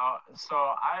yeah. So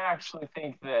I actually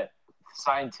think that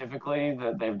scientifically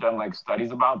that they've done like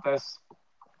studies about this,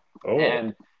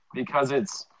 and because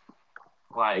it's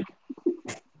like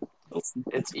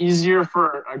it's easier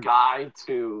for a guy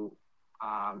to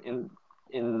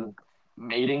in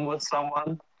mating with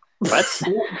someone. What?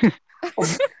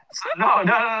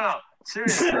 No.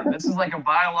 Seriously, this is like a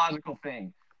biological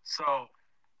thing. So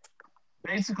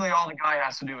basically, all the guy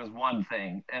has to do is one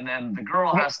thing, and then the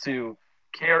girl has to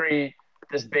carry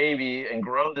this baby and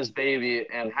grow this baby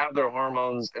and have their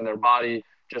hormones and their body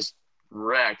just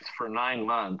wrecked for 9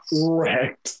 months.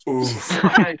 Wrecked. Oof.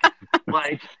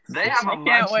 like they have a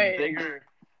much bigger.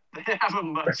 They have a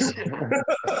much.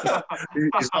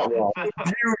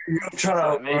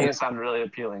 Making it sound really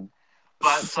appealing,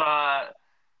 but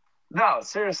no,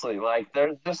 seriously, like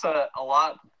there's just a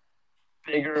lot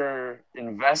bigger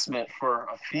investment for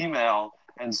a female,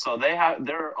 and so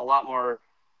they're a lot more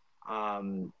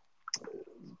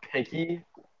picky,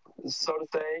 so to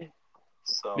say.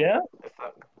 So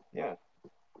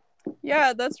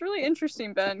yeah, that's really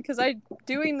interesting, Ben, because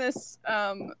doing this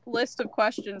list of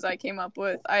questions I came up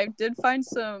with, I did find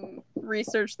some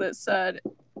research that said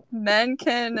men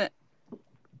can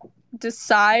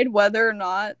decide whether or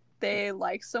not they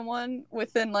like someone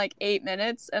within like 8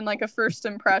 minutes and like a first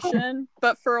impression,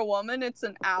 but for a woman it's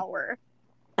an hour.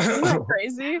 Isn't that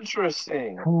crazy?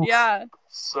 Interesting. Yeah.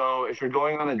 So if you're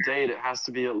going on a date, it has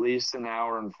to be at least an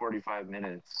hour and 45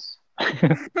 minutes.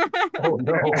 Oh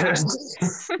no. Just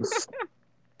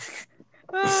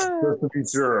to be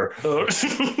sure.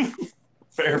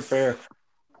 Fair.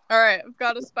 All right, I've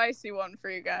got a spicy one for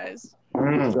you guys.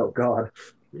 Oh god.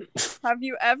 Have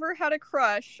you ever had a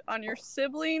crush on your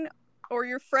sibling or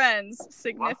your friend's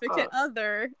significant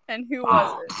other, and who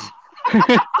was it?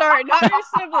 Sorry, not your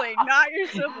sibling. Like your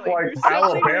sibling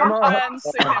Alabama? or your friend's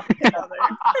significant other.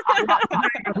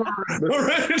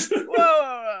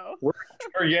 Whoa.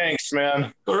 We're Yanks,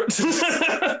 man.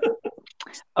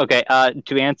 Okay.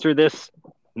 To answer this,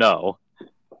 no.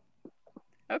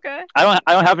 Okay. I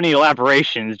don't have any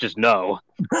elaborations. Just no.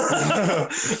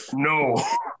 No.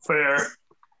 Fair.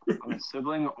 On a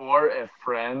sibling or a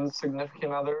friend's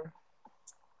significant other?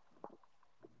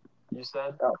 You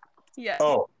said? Yeah.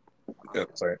 Oh. Yeah,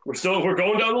 sorry. We're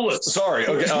going down the list. Sorry.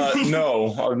 Okay.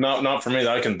 No, not for me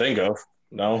that I can think of.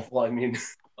 No. Well, I mean,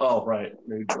 oh right.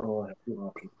 Maybe I'll have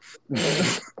two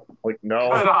options. Like no.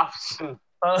 Good option.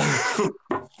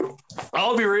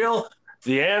 I'll be real.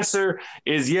 The answer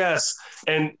is yes.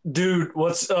 And dude,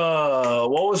 what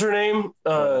was her name?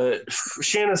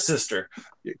 Shanna's sister.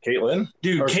 Caitlin?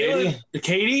 Dude, Or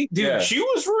Katie? Dude, Yeah. she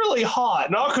was really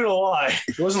hot, not gonna lie.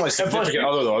 She wasn't like significant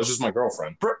other though, it was just my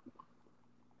girlfriend.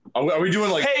 Are we doing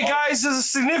like Hey guys, does a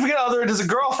significant other, does a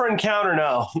girlfriend count or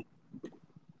no?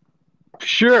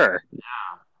 Sure.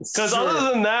 Because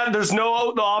other than that, there's no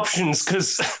options.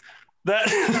 Because that,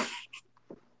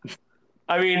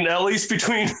 I mean, at least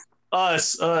between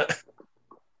us.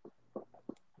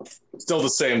 Still the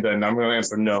same then. I'm gonna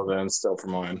answer no then still for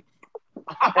mine.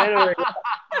 Anyway,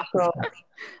 so,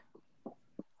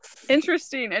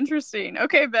 Interesting.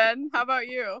 Okay, Ben, how about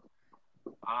you?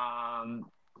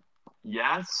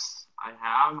 Yes, I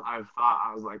have.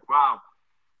 I was like, wow,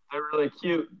 they're really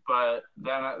cute, but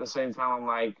then at the same time, I'm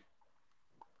like,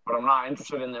 but I'm not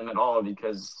interested in them at all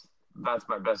because that's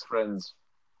my best friend's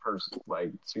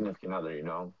significant other, you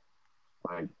know?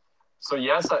 Like, so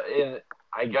yes,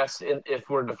 I guess if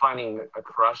we're defining a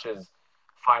crush as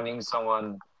finding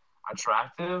someone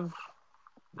attractive,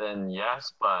 then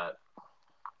yes, but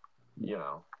you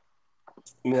know.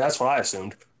 I mean, that's what I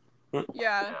assumed.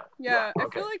 Yeah. Yeah, I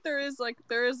okay. feel like there is like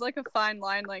a fine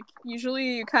line. Like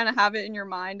usually you kind of have it in your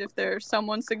mind if there's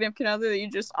someone significant other that you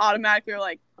just automatically are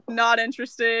like not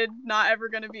interested, not ever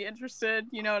going to be interested.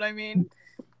 You know what I mean?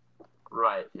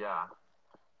 Right, yeah.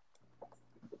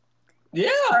 Yeah.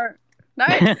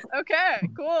 Nice. Okay.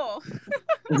 Cool.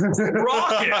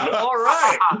 Rockin'. All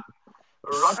right.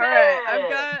 All right. I've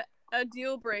got a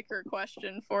deal breaker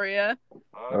question for you.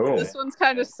 Oh. This one's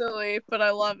kind of silly, but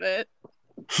I love it.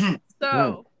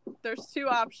 So there's two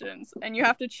options, and you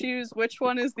have to choose which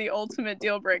one is the ultimate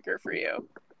deal breaker for you.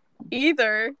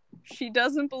 Either she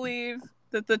doesn't believe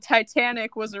that the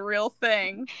Titanic was a real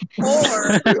thing,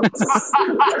 or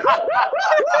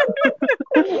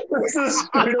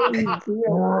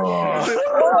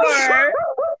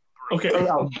Okay.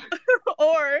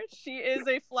 or she is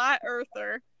a flat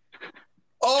earther.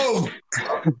 Oh.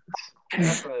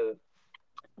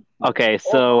 Okay,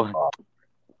 so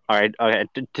all right, okay.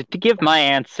 To give my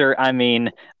answer, I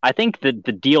mean, I think the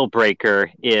deal breaker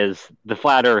is the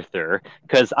flat earther,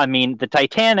 because I mean, the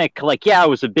Titanic, like, yeah, it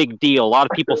was a big deal. A lot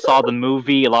of people saw the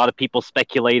movie. A lot of people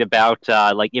speculate about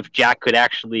like if Jack could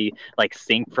actually like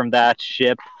sink from that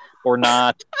ship or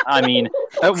not. I mean,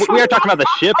 we are talking about the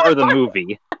ship or the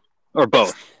movie, or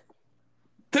both.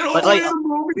 They don't But, believe like- the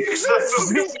movie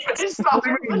exists.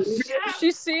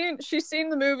 She's seen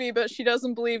the movie, but she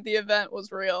doesn't believe the event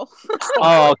was real.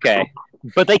 Oh, okay.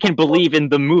 But they can believe in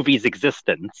the movie's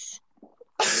existence.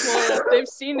 Well, if they've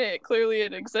seen it, clearly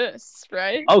it exists,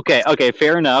 right? Okay,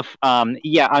 fair enough.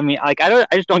 Yeah, I mean, like, I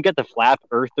just don't get the flat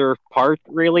earther part,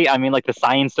 really. I mean, like, the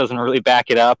science doesn't really back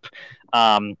it up.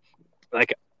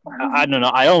 Like, I don't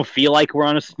know. I don't feel like we're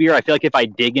on a sphere. I feel like if I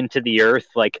dig into the Earth,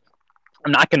 like,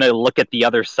 I'm not going to look at the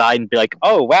other side and be like,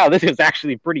 oh, wow, this is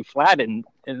actually pretty flat in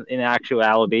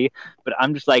actuality. But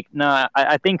I'm just like, nah,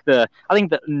 I think that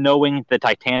knowing the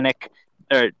Titanic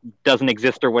doesn't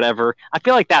exist or whatever, I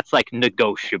feel like that's like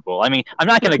negotiable. I mean, I'm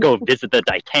not going to go visit the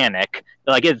Titanic.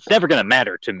 Like, it's never going to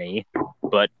matter to me.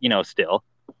 But, you know, still.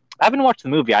 I haven't watched the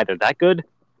movie either. That good?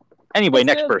 Anyway, It's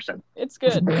next good. person. It's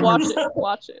good.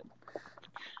 Watch it.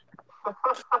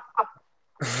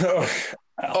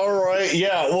 All right.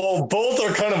 Yeah. Well, both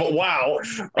are kind of wow.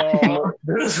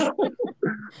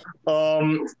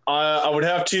 I would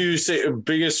have to say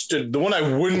the one I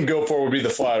wouldn't go for would be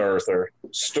the flat earther,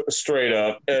 straight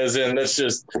up. As in, that's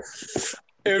just.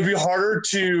 It would be harder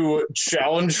to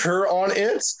challenge her on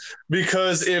it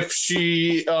because if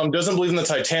she doesn't believe in the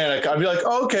Titanic, I'd be like,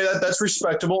 oh, okay, that's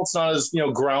respectable. It's not as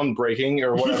groundbreaking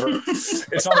or whatever.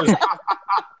 It's not as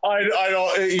I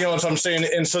don't what I'm saying.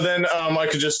 And so then I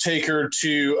could just take her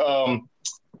to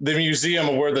the museum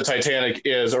of where the Titanic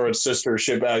is, or its sister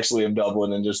ship actually in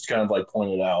Dublin, and just kind of like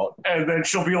point it out. And then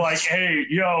she'll be like, hey,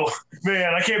 yo,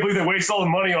 man, I can't believe they waste all the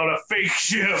money on a fake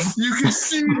ship. You can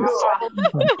see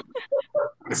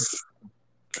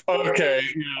Okay,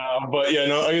 yeah, but yeah,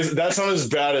 no, I guess that's not as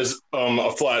bad as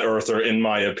a flat earther, in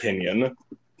my opinion,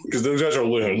 because those guys are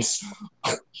loons.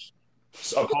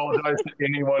 So apologize to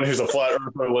anyone who's a flat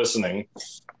earther listening.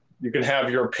 You can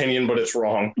have your opinion, but it's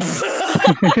wrong.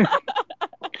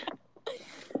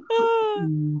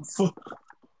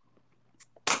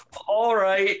 All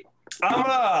right, I'm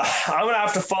gonna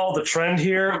have to follow the trend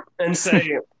here and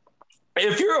say,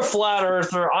 if you're a flat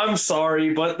earther, I'm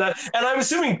sorry, but and I'm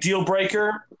assuming deal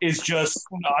breaker is just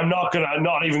I'm not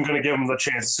even gonna give them the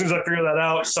chance. As soon as I figure that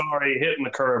out, sorry, hitting the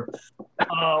curb.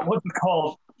 What's it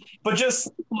called? But just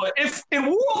look, if in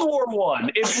World War I,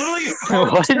 if literally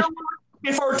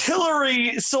if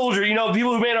artillery soldier,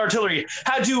 people who made artillery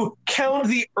had to count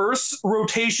the Earth's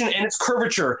rotation and its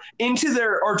curvature into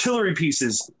their artillery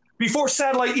pieces before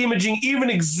satellite imaging even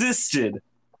existed,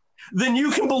 then you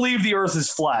can believe the Earth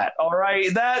is flat. All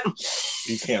right, that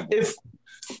you can't.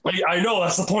 I know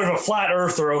that's the point of a flat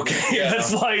earther. Okay, yeah.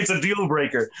 That's why it's a deal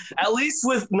breaker. At least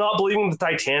with not believing the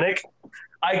Titanic,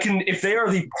 I can, if they are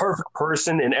the perfect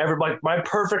person in my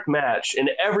perfect match in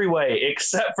every way,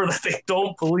 except for that they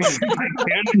don't believe the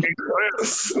Titanic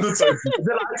exists,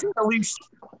 then I can at least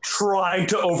trying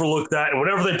to overlook that, and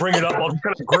whenever they bring it up, I'll just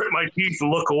kind of grit my teeth and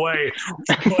look away.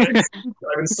 But I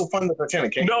can still find the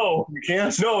Titanic. Can't no, you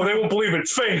can't. no, they won't believe it.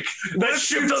 It's fake. That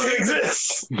ship doesn't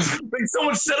exist.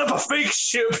 Someone set up a fake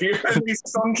ship here. And they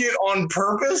sunk it on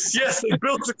purpose. Yes, they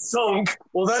built it sunk.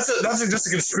 Well, that's just a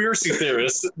conspiracy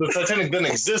theorist. The Titanic didn't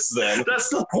exist then. That's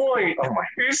the point. Oh my!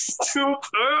 You're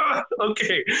stupid.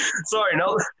 Okay, sorry.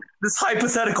 Now this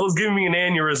hypothetical is giving me an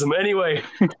aneurysm. Anyway,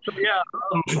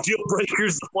 deal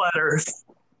breakers, the flat Earth.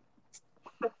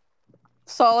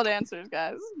 Solid answers,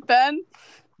 guys. Ben,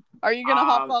 are you gonna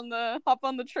hop on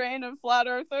the train of flat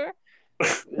earther?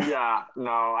 Yeah,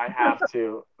 no, I have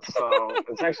to. So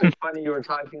it's actually funny you were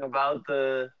talking about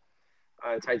the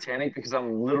Titanic because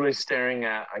I'm literally staring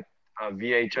at a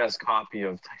VHS copy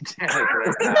of Titanic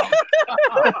right now.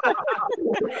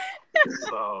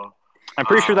 So I'm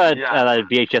pretty sure that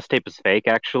VHS tape is fake.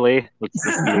 Actually, let's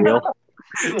be real.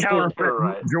 Counterfeit.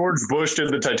 Right. George Bush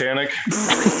did the Titanic.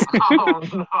 Oh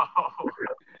no.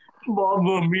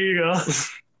 Mamma mia.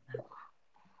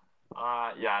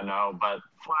 Yeah, no, but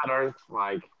flat Earth,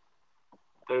 like,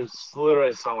 there's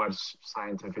literally so much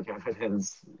scientific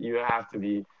evidence. You have to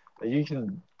be, you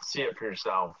can see it for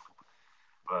yourself.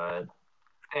 But,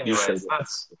 anyways,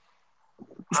 that's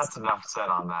enough said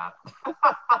on that.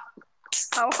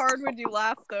 How hard would you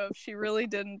laugh though if she really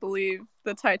didn't believe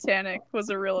the Titanic was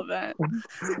a real event?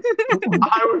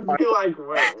 I would be like,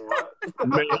 wait, what?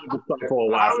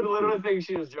 I would literally think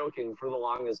she was joking for the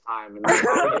longest time, and we'd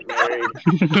get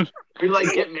married.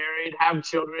 We'd get married, have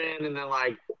children, and then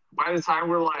by the time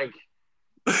we're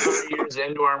 30 years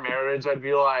into our marriage, I'd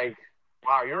be like,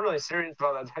 wow, you're really serious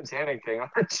about that Titanic thing,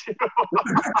 aren't you?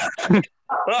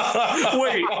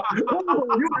 Wait,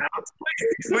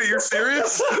 you're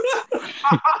serious?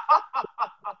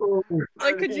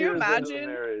 Could you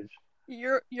imagine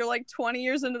you're 20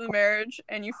 years into the marriage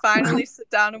and you finally sit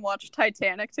down and watch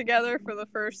Titanic together for the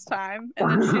first time,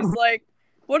 and then she's like,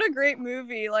 what a great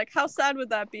movie, how sad would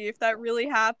that be if that really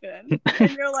happened?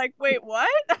 And you're like, wait, what?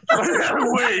 Wait,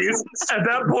 at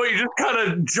that point you just kind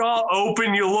of jaw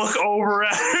open, you look over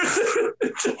at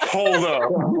it. Hold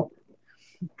up.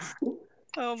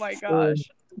 Oh my gosh.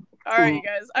 All right, you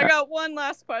guys. I got one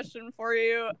last question for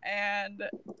you, and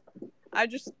I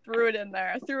just threw it in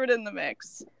there. I threw it in the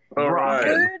mix. All right.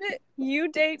 Could you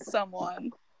date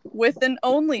someone with an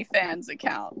OnlyFans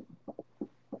account?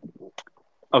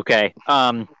 Okay.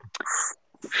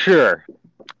 Sure.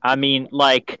 I mean,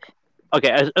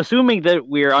 okay, assuming that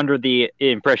we're under the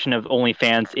impression of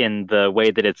OnlyFans in the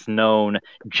way that it's known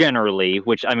generally,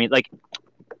 which, I mean,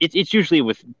 it's usually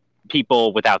with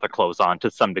people without their clothes on to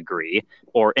some degree,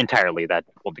 or entirely that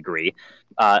degree.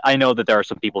 I know that there are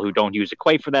some people who don't use it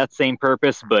quite for that same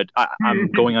purpose, but I'm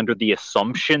going under the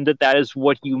assumption that that is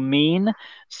what you mean.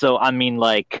 So, I mean,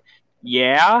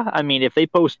 yeah, I mean, if they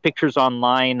post pictures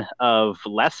online of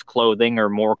less clothing or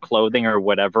more clothing or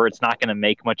whatever, it's not going to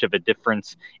make much of a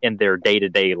difference in their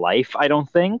day-to-day life, I don't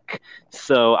think.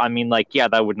 So, I mean, yeah,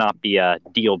 that would not be a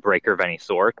deal breaker of any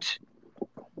sort.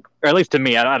 Or at least to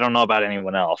me, I don't know about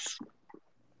anyone else.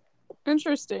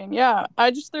 Interesting. Yeah, I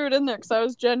just threw it in there because I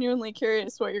was genuinely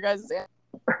curious what your guys' answer.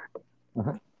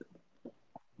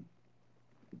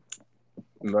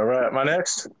 All right, am I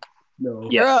next? No.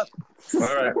 You're up. All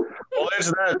right. Well,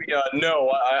 answer that. No,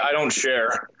 I don't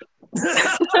share.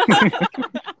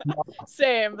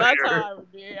 Same. That's how I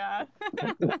would be. Yeah.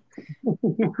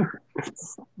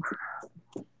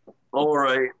 All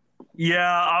right.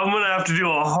 Yeah, I'm gonna have to do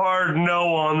a hard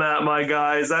no on that, my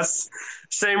guys. That's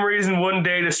same reason wouldn't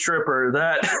date a stripper.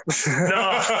 That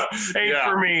ain't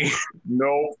for me.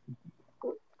 Nope.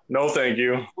 No, thank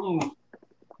you.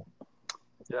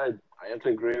 Yeah, I have to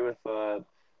agree with the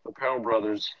Powell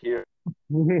brothers here.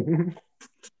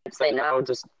 Say no,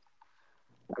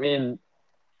 I mean,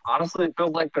 honestly, it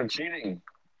feels like they're cheating.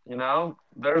 You know,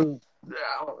 and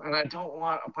I don't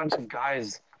want a bunch of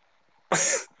guys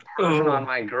on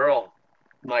my girl.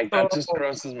 That just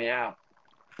grosses me out.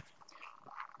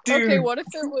 Dude. Okay, what if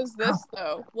it was this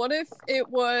though? What if it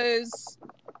was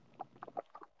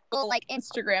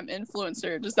Instagram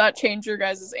influencer? Does that change your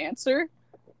guys' answer?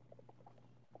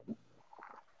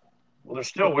 Well, they're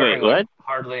still wearing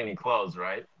hardly any clothes,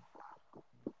 right?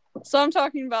 So I'm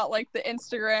talking about the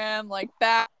Instagram,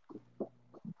 back,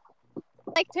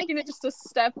 taking it just a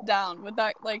step down. Would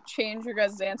that change your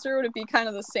guys' answer? Or would it be kind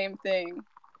of the same thing?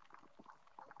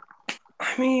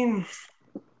 I mean,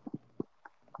 do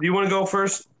you want to go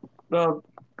first? At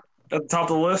the top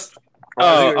of the list?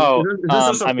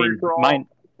 I mean,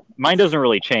 mine doesn't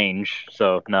really change,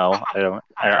 so no, I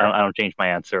don't change my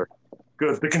answer.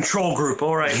 Good. The control group.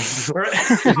 All right.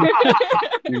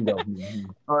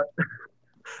 All right.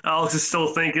 Alex is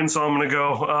still thinking, so I'm gonna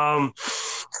go.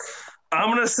 I'm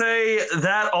gonna say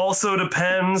that also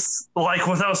depends. Like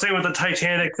what I was saying with the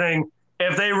Titanic thing,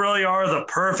 if they really are the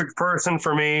perfect person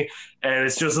for me, and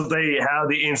it's just that they have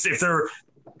if they're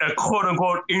a quote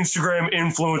unquote Instagram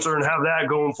influencer and have that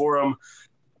going for them,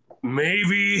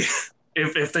 maybe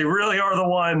if they really are the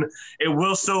one, it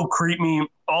will still creep me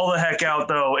all the heck out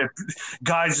though. If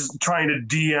guys just trying to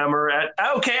DM her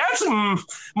okay, actually,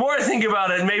 more I think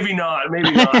about it, maybe not.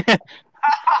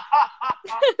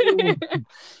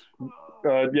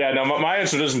 Yeah, no, my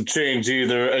answer doesn't change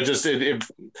either. I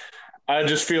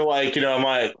just feel like, you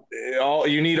know, do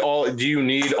you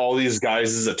need all these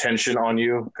guys' attention on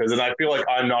you? Because then I feel like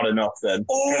I'm not enough then.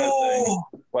 Oh,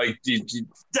 like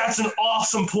that's an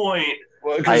awesome point.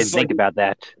 Well, I didn't think about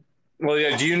that. Well,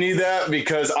 yeah, do you need that?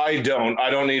 Because I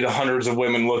don't need hundreds of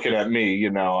women looking at me, you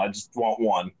know. I just want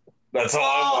one. That's all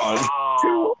I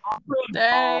want.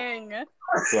 Dang.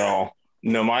 So,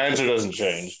 no, my answer doesn't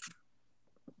change.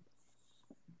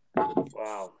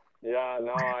 Wow. Yeah,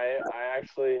 no, I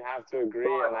actually have to agree,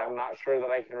 and I'm not sure that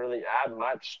I can really add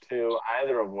much to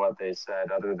either of what they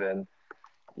said, other than,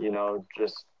 you know,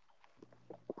 just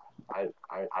I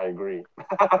agree.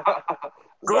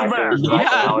 Good man. Yeah.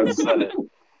 Alex said it.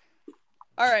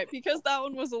 All right, because that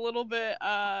one was a little bit,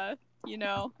 a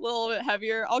little bit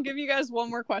heavier. I'll give you guys one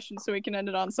more question so we can end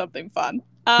it on something fun.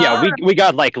 Yeah, we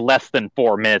got like less than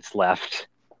 4 minutes left.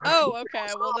 Oh, okay.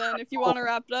 Well, then, if you want to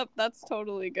wrap it up, that's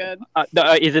totally good.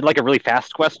 Is it like a really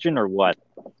fast question or what?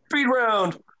 Speed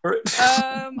round.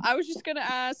 I was just gonna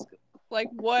ask, like,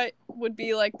 what would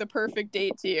be like the perfect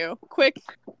date to you? Quick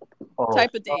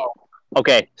type of date.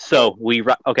 Okay, so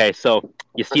so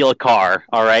you steal a car,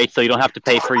 all right? So you don't have to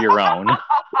pay for your own,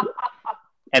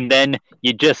 and then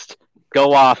you just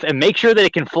go off and make sure that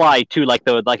it can fly too, like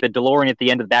the DeLorean at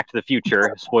the end of Back to the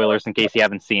Future. Spoilers in case you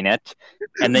haven't seen it.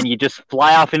 And then you just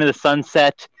fly off into the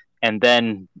sunset, and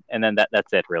then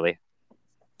that's it, really.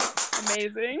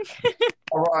 Amazing.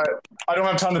 All right. I don't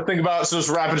have time to think about it, so it's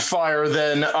rapid fire.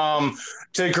 Then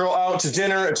take girl out to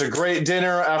dinner. It's a great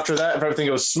dinner. After that, if everything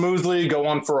goes smoothly, go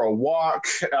on for a walk.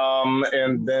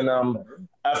 And then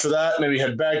after that, maybe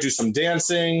head back, do some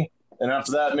dancing. And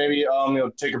after that, maybe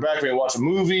take her back, maybe watch a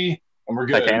movie, and we're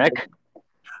good. Titanic.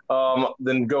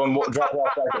 Then go and drop her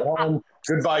off back at home.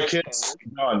 Goodbye, kids.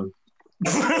 Done.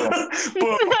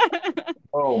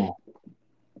 Boom.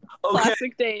 Okay.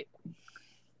 Classic date.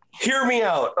 Hear me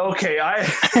out.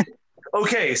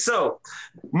 Okay, so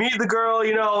meet the girl,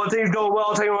 things go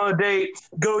well, take her on a date,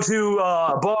 go to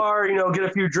a bar, get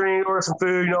a few drinks, order some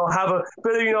food, have a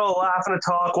bit of, laugh and a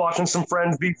talk, watching some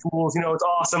friends be fools, it's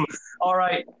awesome. All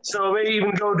right, so maybe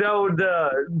even go over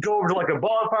to like a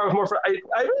bonfire with more friends.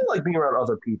 I really like being around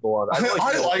other people. I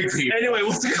like people. Anyway,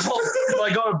 what's it called?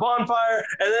 Like go to a bonfire,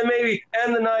 and then maybe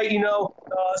end the night,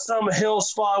 some hill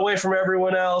spot away from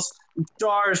everyone else.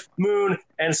 Stars, moon,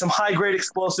 and some high-grade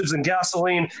explosives and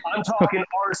gasoline. I'm talking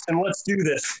arson. Let's do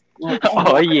this.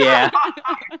 Oh, yeah.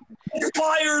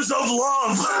 Fires of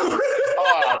love.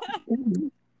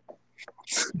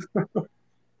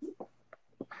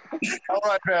 All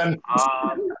right, Ben.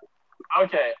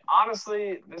 Okay,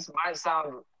 honestly, this might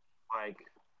sound like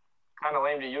kind of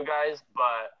lame to you guys,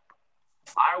 but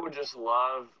I would just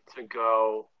love to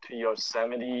go to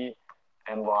Yosemite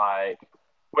and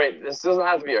wait, this doesn't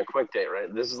have to be a quick date,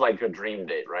 right? This is like a dream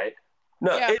date, right?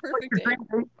 No, yeah, perfect date.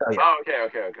 Oh, okay.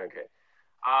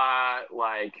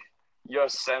 Like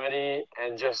Yosemite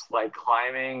and just like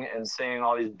climbing and seeing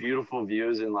all these beautiful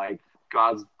views and like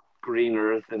God's green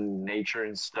earth and nature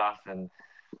and stuff, and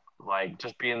like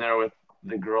just being there with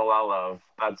the girl I love.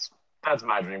 That's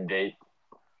my dream date.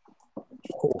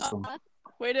 Awesome.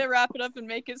 Way to wrap it up and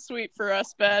make it sweet for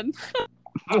us, Ben.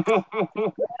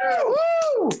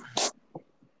 Woo!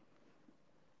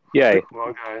 Yay.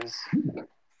 Well, guys.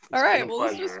 All right. Well,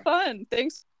 this was fun.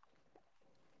 Thanks.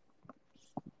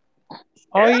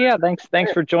 Oh yeah,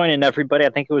 thanks for joining, everybody. I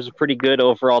think it was a pretty good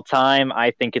overall time.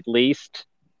 I think at least.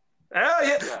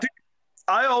 Yeah. Dude,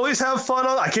 I always have fun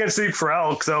on. I can't speak for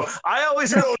Alex, so I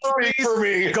always have fun for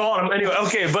me. Got him anyway.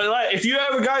 Okay, but if you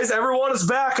guys ever want us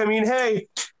back, I mean, hey,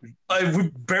 we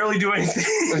barely do anything.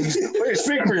 Wait,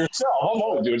 speak for yourself. I'm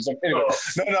always doing something. Anyway,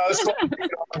 no, it's fun to get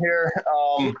on here.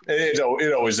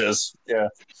 It always is. Yeah.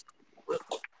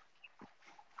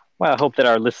 Well, I hope that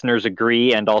our listeners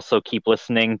agree and also keep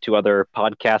listening to other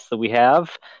podcasts that we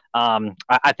have.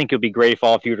 I think it would be great if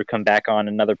all of you to come back on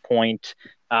another point.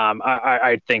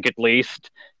 I think at least.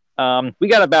 We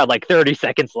got about like 30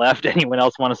 seconds left. Anyone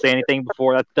else want to say anything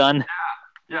before that's done?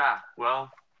 Yeah. Well,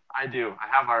 I do. I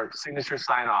have our signature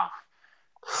sign off.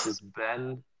 This is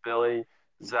Ben, Billy,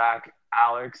 Zach,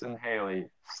 Alex, and Haley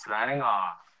signing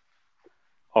off.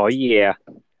 Oh yeah.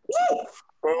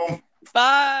 Boom.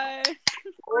 Bye.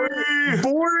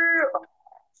 Boy.